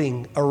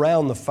gloating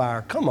around the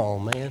fire. Come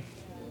on, man.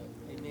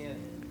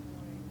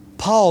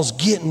 Paul's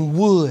getting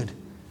wood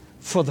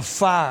for the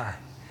fire.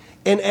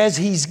 And as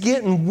he's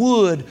getting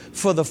wood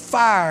for the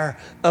fire,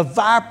 a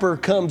viper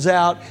comes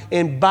out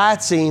and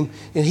bites him,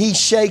 and he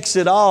shakes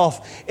it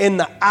off. And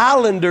the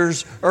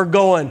islanders are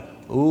going,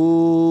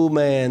 "Oh,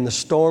 man, the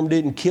storm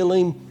didn't kill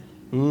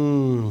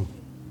him.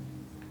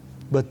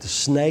 But the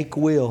snake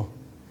will."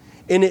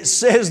 And it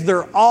says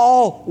they're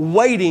all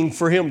waiting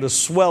for him to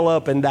swell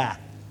up and die.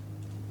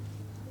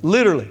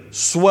 Literally,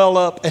 swell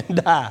up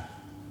and die.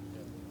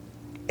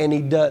 And he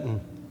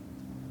doesn't.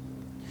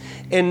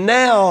 And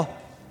now,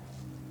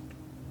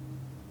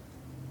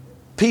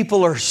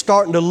 people are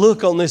starting to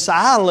look on this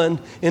island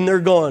and they're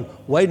going,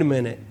 "Wait a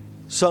minute,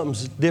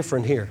 something's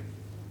different here."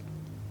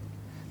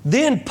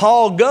 Then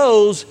Paul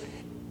goes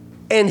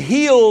and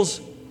heals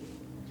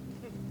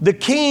the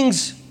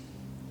king's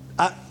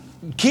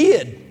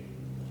kid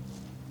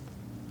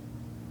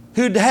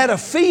who'd had a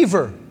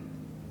fever.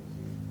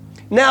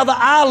 Now the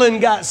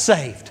island got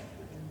saved.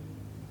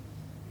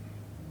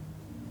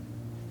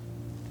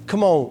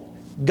 Come on,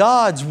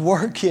 God's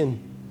working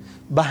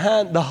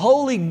behind. The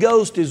Holy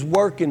Ghost is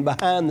working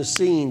behind the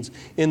scenes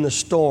in the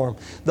storm.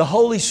 The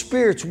Holy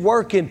Spirit's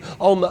working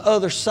on the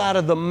other side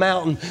of the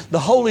mountain. The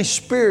Holy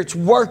Spirit's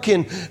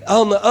working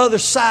on the other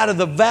side of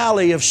the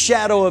valley of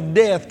shadow of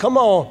death. Come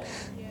on.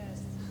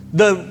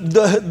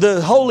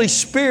 The Holy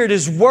Spirit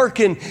is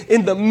working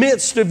in the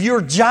midst of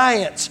your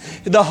giants.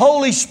 The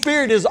Holy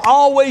Spirit is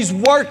always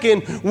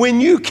working when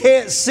you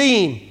can't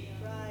see Him.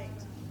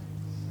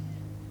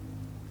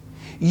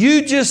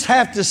 You just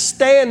have to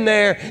stand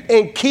there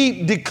and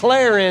keep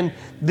declaring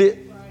that.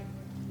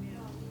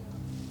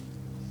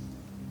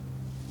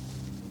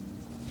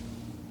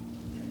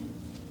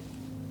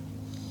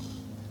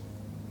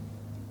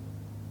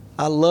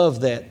 I love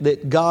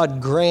that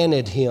God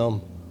granted him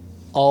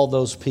all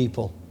those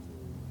people.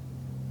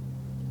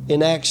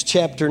 In Acts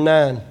chapter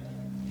 9,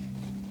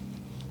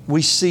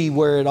 we see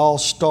where it all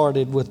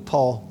started with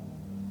Paul.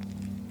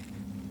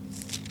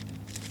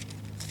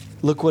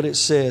 Look what it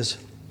says.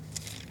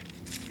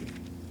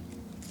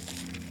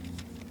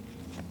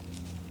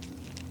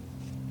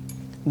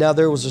 Now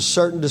there was a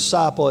certain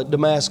disciple at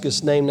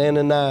Damascus named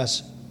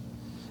Ananias,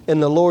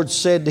 and the Lord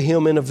said to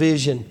him in a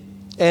vision,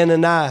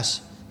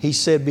 "Ananias." He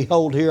said,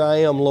 "Behold, here I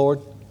am, Lord."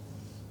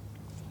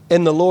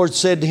 And the Lord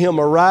said to him,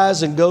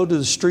 "Arise and go to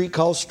the street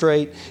called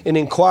Straight, and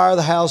inquire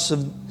the house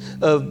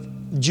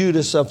of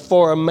Judas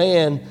for a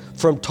man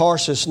from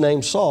Tarsus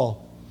named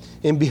Saul.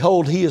 And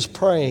behold, he is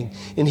praying,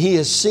 and he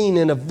has seen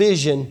in a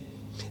vision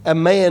a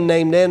man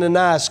named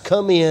Ananias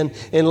come in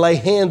and lay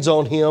hands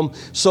on him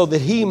so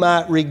that he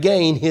might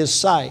regain his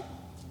sight."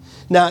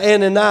 Now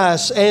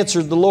Ananias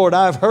answered the Lord,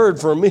 "I've heard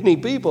from many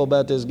people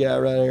about this guy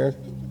right here."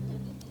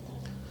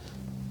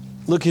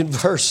 Look at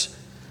verse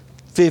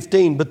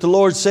 15. But the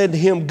Lord said to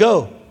him,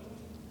 "Go,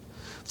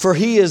 for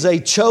he is a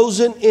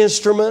chosen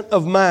instrument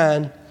of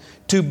mine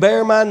to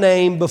bear my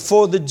name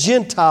before the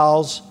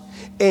Gentiles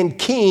and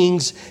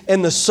kings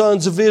and the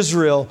sons of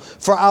Israel,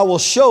 for I will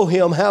show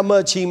him how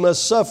much he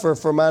must suffer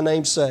for my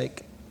name's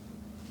sake."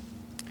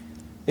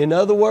 In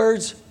other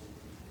words,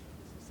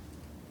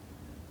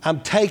 I'm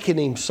taking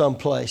him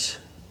someplace.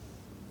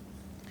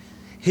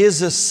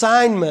 His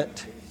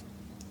assignment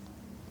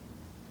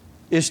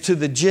is to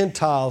the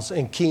Gentiles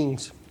and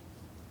kings.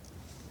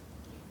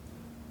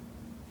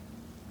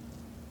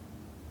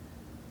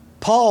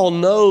 Paul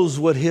knows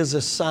what his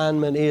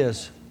assignment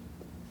is.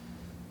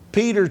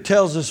 Peter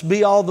tells us,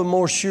 "Be all the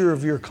more sure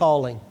of your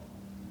calling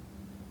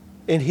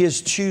and His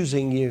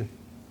choosing you."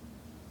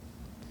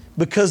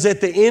 Because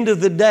at the end of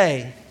the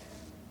day,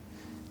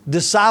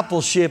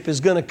 discipleship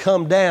is going to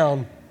come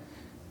down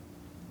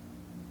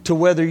to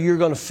whether you're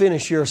going to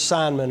finish your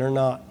assignment or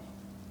not.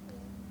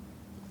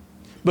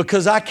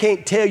 Because I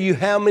can't tell you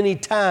how many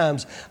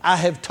times I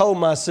have told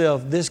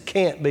myself, this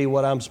can't be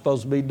what I'm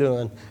supposed to be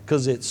doing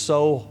because it's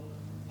so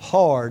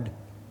hard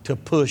to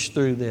push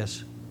through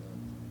this.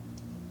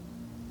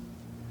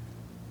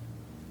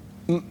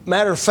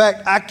 Matter of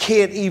fact, I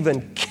can't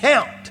even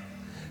count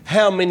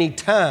how many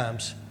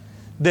times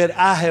that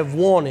I have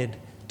wanted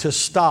to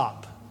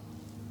stop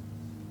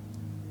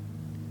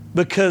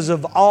because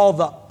of all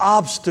the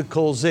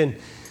obstacles and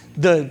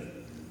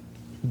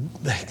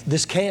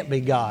this can't be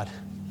God.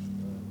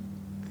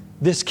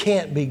 This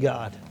can't be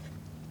God.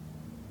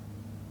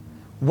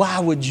 Why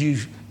would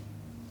you?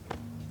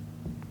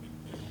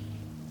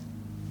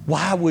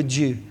 Why would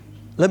you?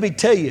 Let me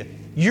tell you,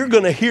 you're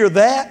going to hear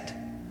that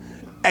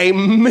a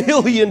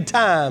million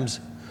times.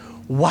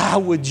 Why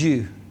would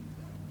you?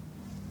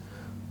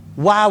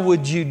 Why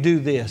would you do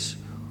this?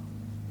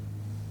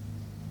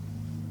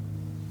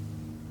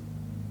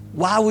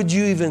 Why would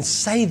you even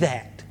say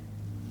that?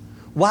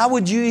 Why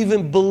would you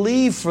even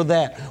believe for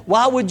that?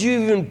 Why would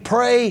you even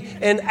pray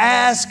and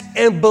ask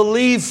and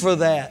believe for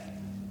that?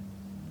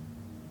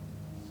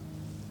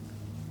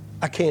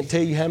 I can't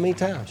tell you how many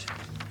times.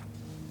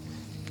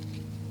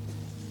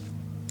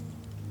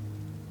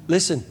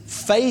 Listen,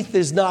 faith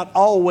is not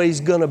always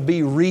going to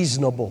be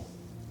reasonable.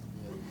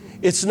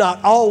 It's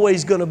not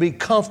always going to be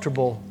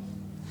comfortable.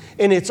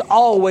 And it's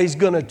always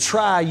going to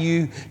try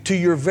you to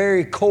your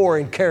very core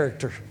and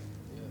character.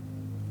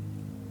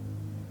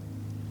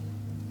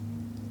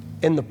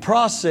 And the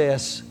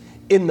process,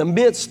 in the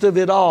midst of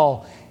it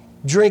all,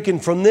 drinking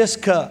from this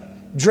cup,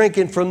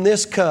 drinking from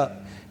this cup,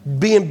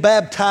 being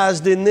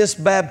baptized in this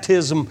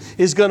baptism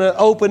is going to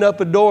open up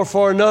a door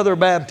for another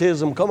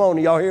baptism. Come on,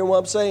 y'all hear what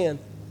I'm saying?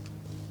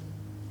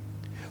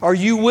 Are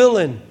you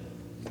willing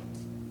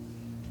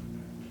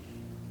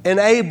and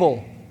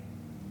able?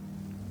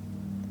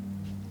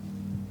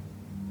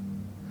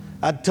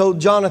 I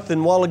told Jonathan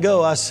a while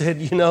ago, I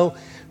said,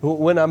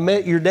 when I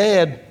met your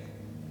dad,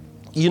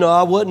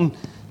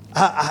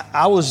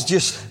 I was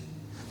just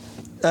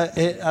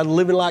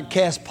living like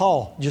Cass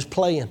Paul, just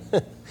playing.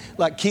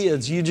 Like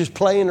kids, you just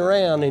playing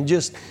around and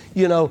just,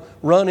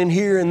 running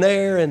here and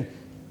there and,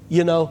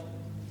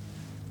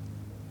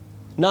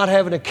 not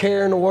having a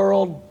care in the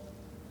world,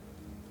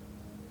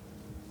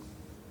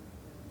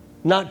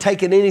 not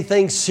taking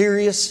anything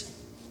serious.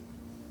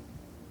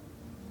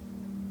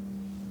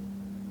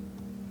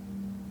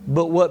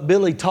 But what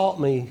Billy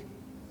taught me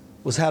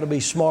was how to be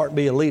smart and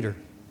be a leader.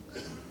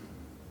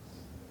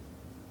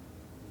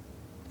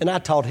 And I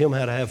taught him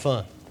how to have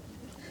fun.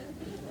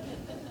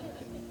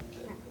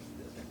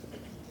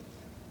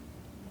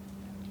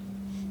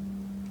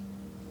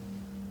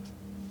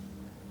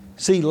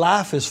 See,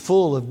 life is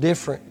full of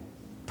different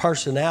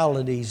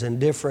personalities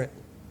and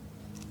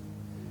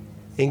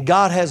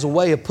God has a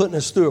way of putting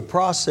us through a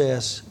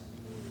process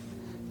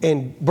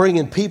and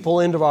bringing people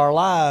into our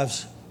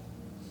lives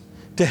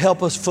to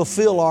help us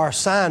fulfill our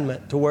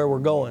assignment to where we're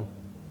going.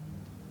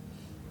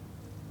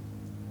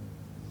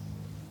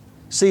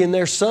 See, and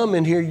there's some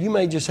in here, you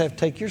may just have to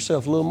take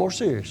yourself a little more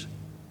serious.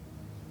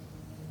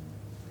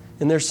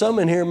 And there's some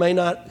in here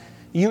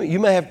you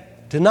may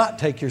have to not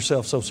take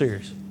yourself so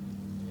serious.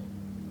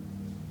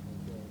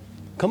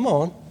 Come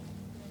on.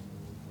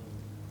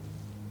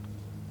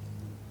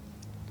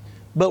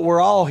 But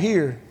we're all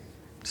here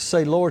to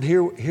say, Lord,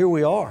 here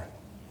we are.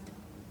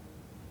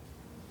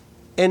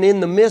 And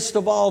in the midst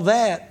of all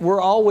that,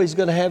 we're always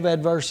going to have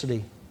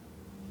adversity.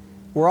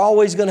 We're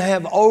always going to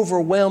have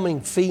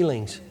overwhelming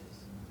feelings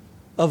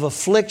of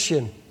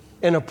affliction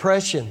and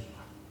oppression.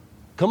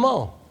 Come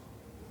on.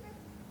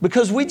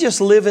 Because we just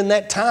live in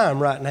that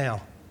time right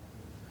now.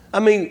 I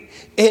mean,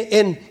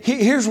 and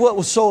here's what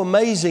was so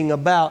amazing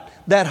about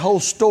that whole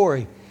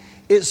story.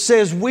 It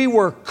says we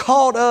were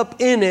caught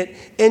up in it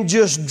and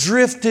just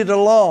drifted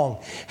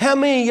along. How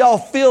many of y'all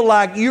feel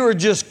like you're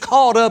just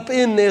caught up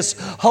in this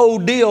whole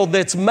deal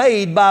that's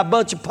made by a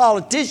bunch of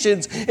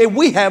politicians and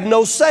we have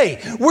no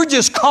say? We're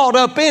just caught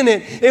up in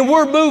it and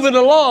we're moving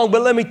along.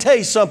 But let me tell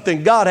you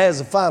something, God has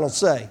the final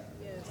say.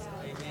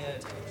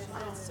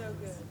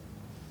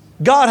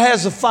 God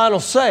has the final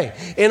say.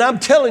 And I'm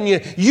telling you,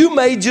 you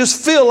may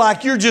just feel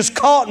like you're just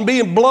caught and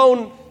being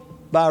blown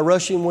by a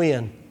rushing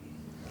wind.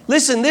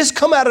 Listen, this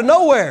come out of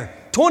nowhere.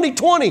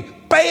 2020,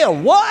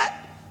 bam, what?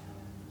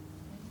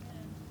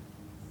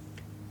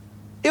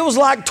 It was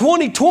like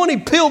 2020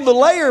 peeled the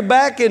layer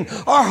back and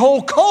our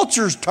whole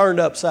culture's turned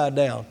upside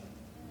down.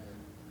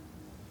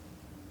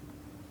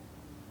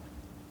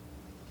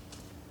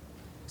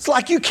 It's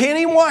like you can't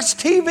even watch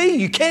TV.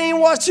 You can't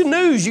even watch the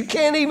news. You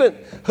can't even,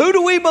 who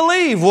do we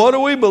believe? What do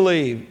we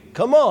believe?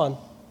 Come on.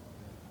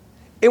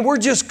 And we're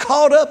just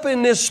caught up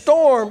in this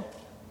storm.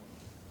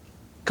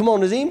 Come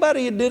on, does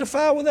anybody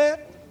identify with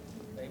that?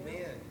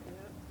 Amen.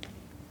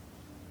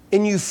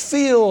 And you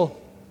feel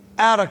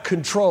out of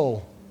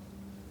control.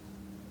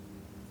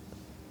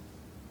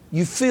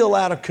 You feel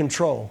out of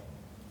control.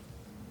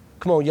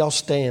 Come on, y'all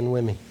stand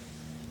with me.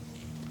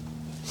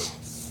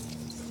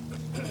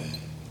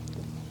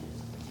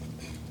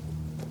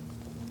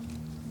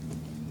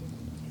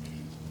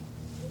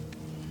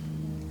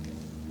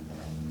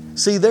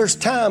 See, there's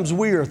times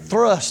we are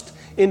thrust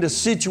into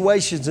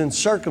situations and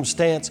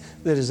circumstance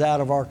that is out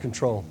of our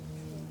control.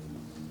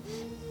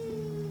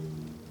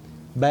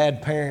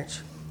 Bad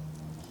parents,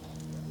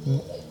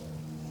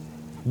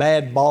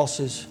 bad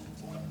bosses.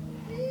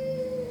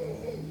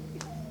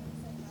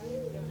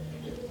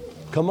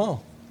 Come on.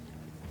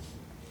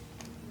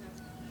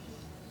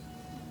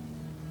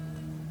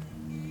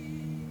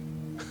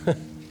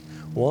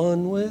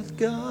 One with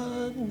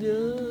God.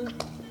 Yeah.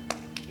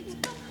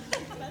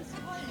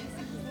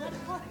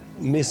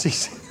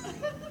 Missy's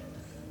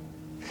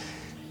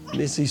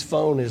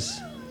phone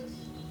is.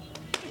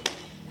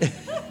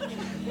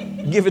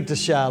 Give it to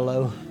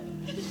Shiloh.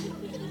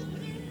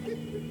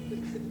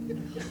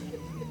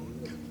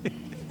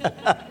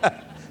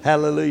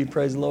 Hallelujah,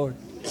 praise the Lord.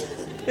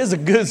 It's a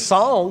good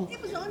song.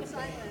 It was on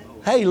silent.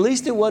 Hey, at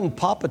least it wasn't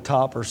Papa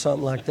Top or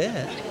something like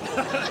that.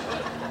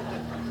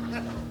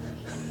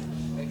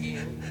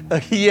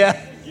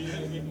 Yeah.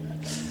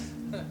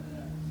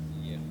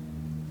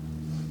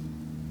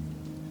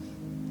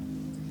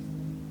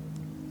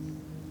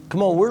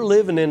 Come on, we're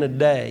living in a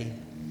day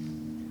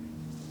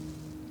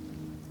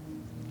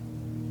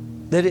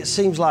that it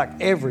seems like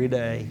every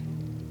day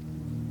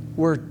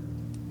we're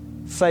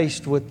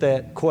faced with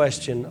that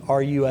question,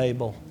 are you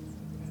able?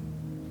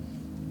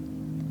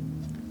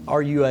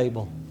 Are you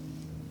able?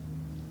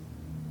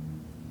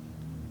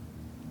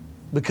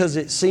 Because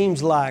it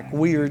seems like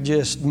we are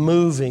just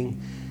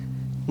moving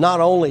not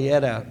only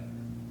at a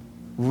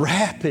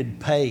rapid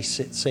pace,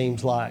 it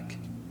seems like.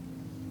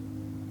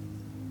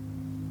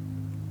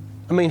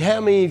 I mean, how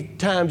many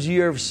times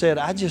you ever said,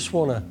 I just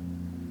want to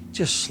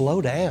just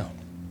slow down?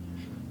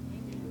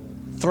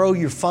 Throw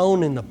your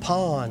phone in the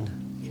pond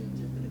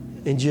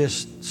and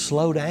just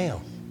slow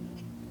down.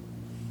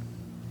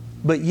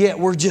 But yet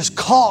we're just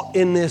caught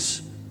in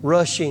this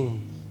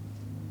rushing.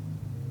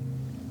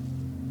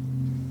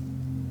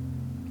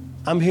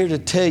 I'm here to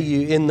tell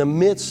you, in the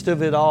midst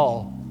of it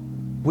all,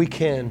 we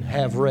can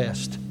have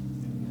rest.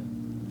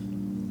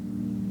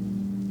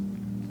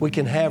 We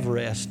can have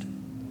rest.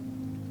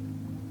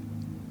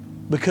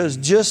 Because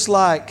just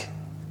like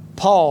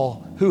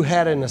Paul, who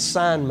had an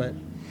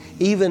assignment,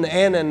 even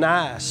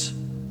Ananias,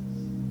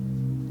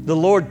 the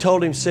Lord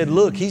told him, said,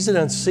 look, he's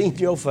done seen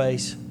your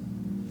face.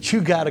 You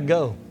got to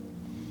go.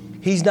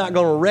 He's not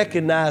going to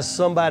recognize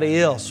somebody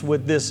else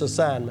with this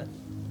assignment.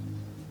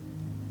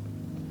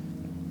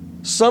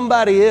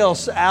 Somebody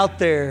else out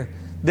there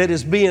that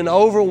is being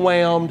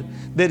overwhelmed,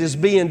 that is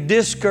being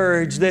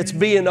discouraged, that's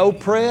being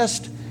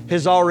oppressed,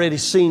 has already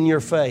seen your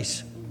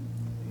face.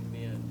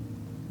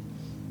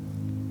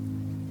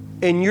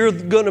 And you're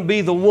going to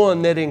be the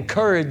one that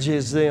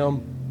encourages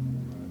them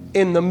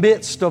in the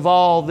midst of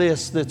all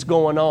this that's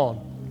going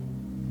on.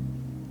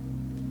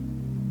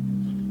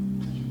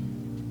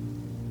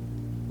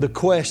 The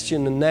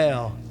question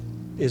now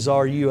is,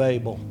 are you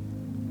able?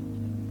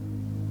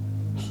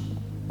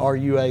 Are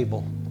you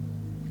able?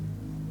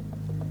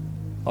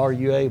 Are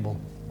you able?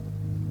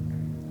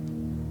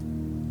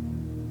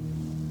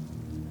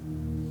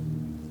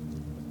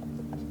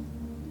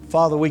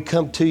 Father, we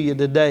come to you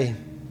today.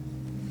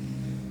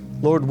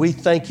 Lord, we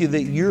thank you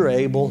that you're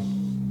able.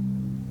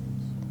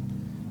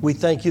 We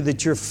thank you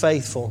that you're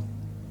faithful.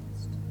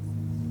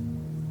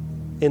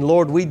 And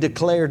Lord, we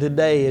declare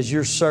today as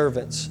your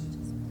servants,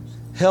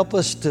 help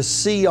us to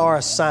see our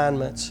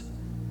assignments.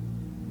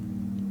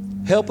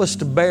 Help us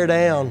to bear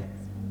down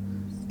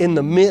in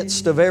the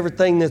midst of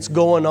everything that's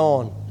going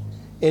on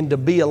and to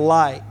be a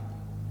light.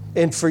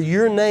 And for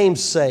your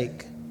name's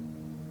sake,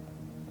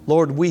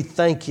 Lord, we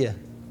thank you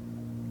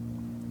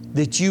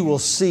that you will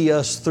see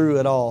us through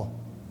it all.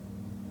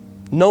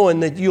 Knowing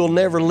that you'll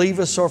never leave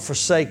us or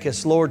forsake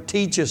us. Lord,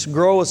 teach us,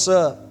 grow us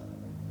up.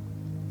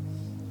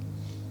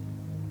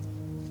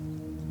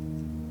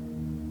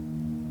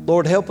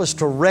 Lord, help us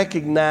to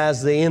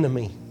recognize the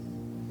enemy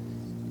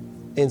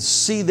and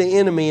see the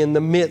enemy in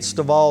the midst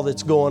of all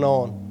that's going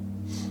on.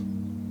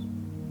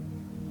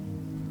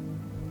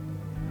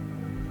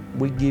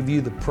 We give you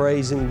the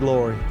praise and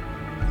glory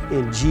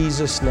in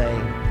Jesus'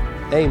 name.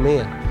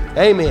 Amen.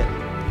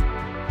 Amen.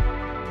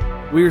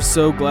 We are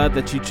so glad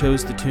that you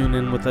chose to tune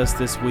in with us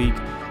this week.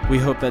 We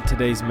hope that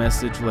today's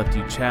message left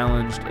you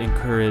challenged,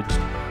 encouraged,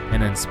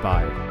 and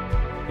inspired.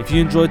 If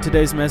you enjoyed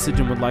today's message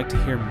and would like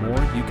to hear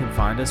more, you can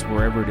find us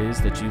wherever it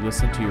is that you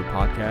listen to your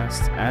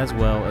podcasts, as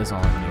well as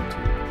on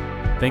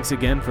YouTube. Thanks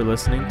again for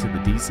listening to the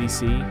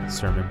DCC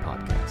Sermon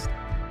Podcast.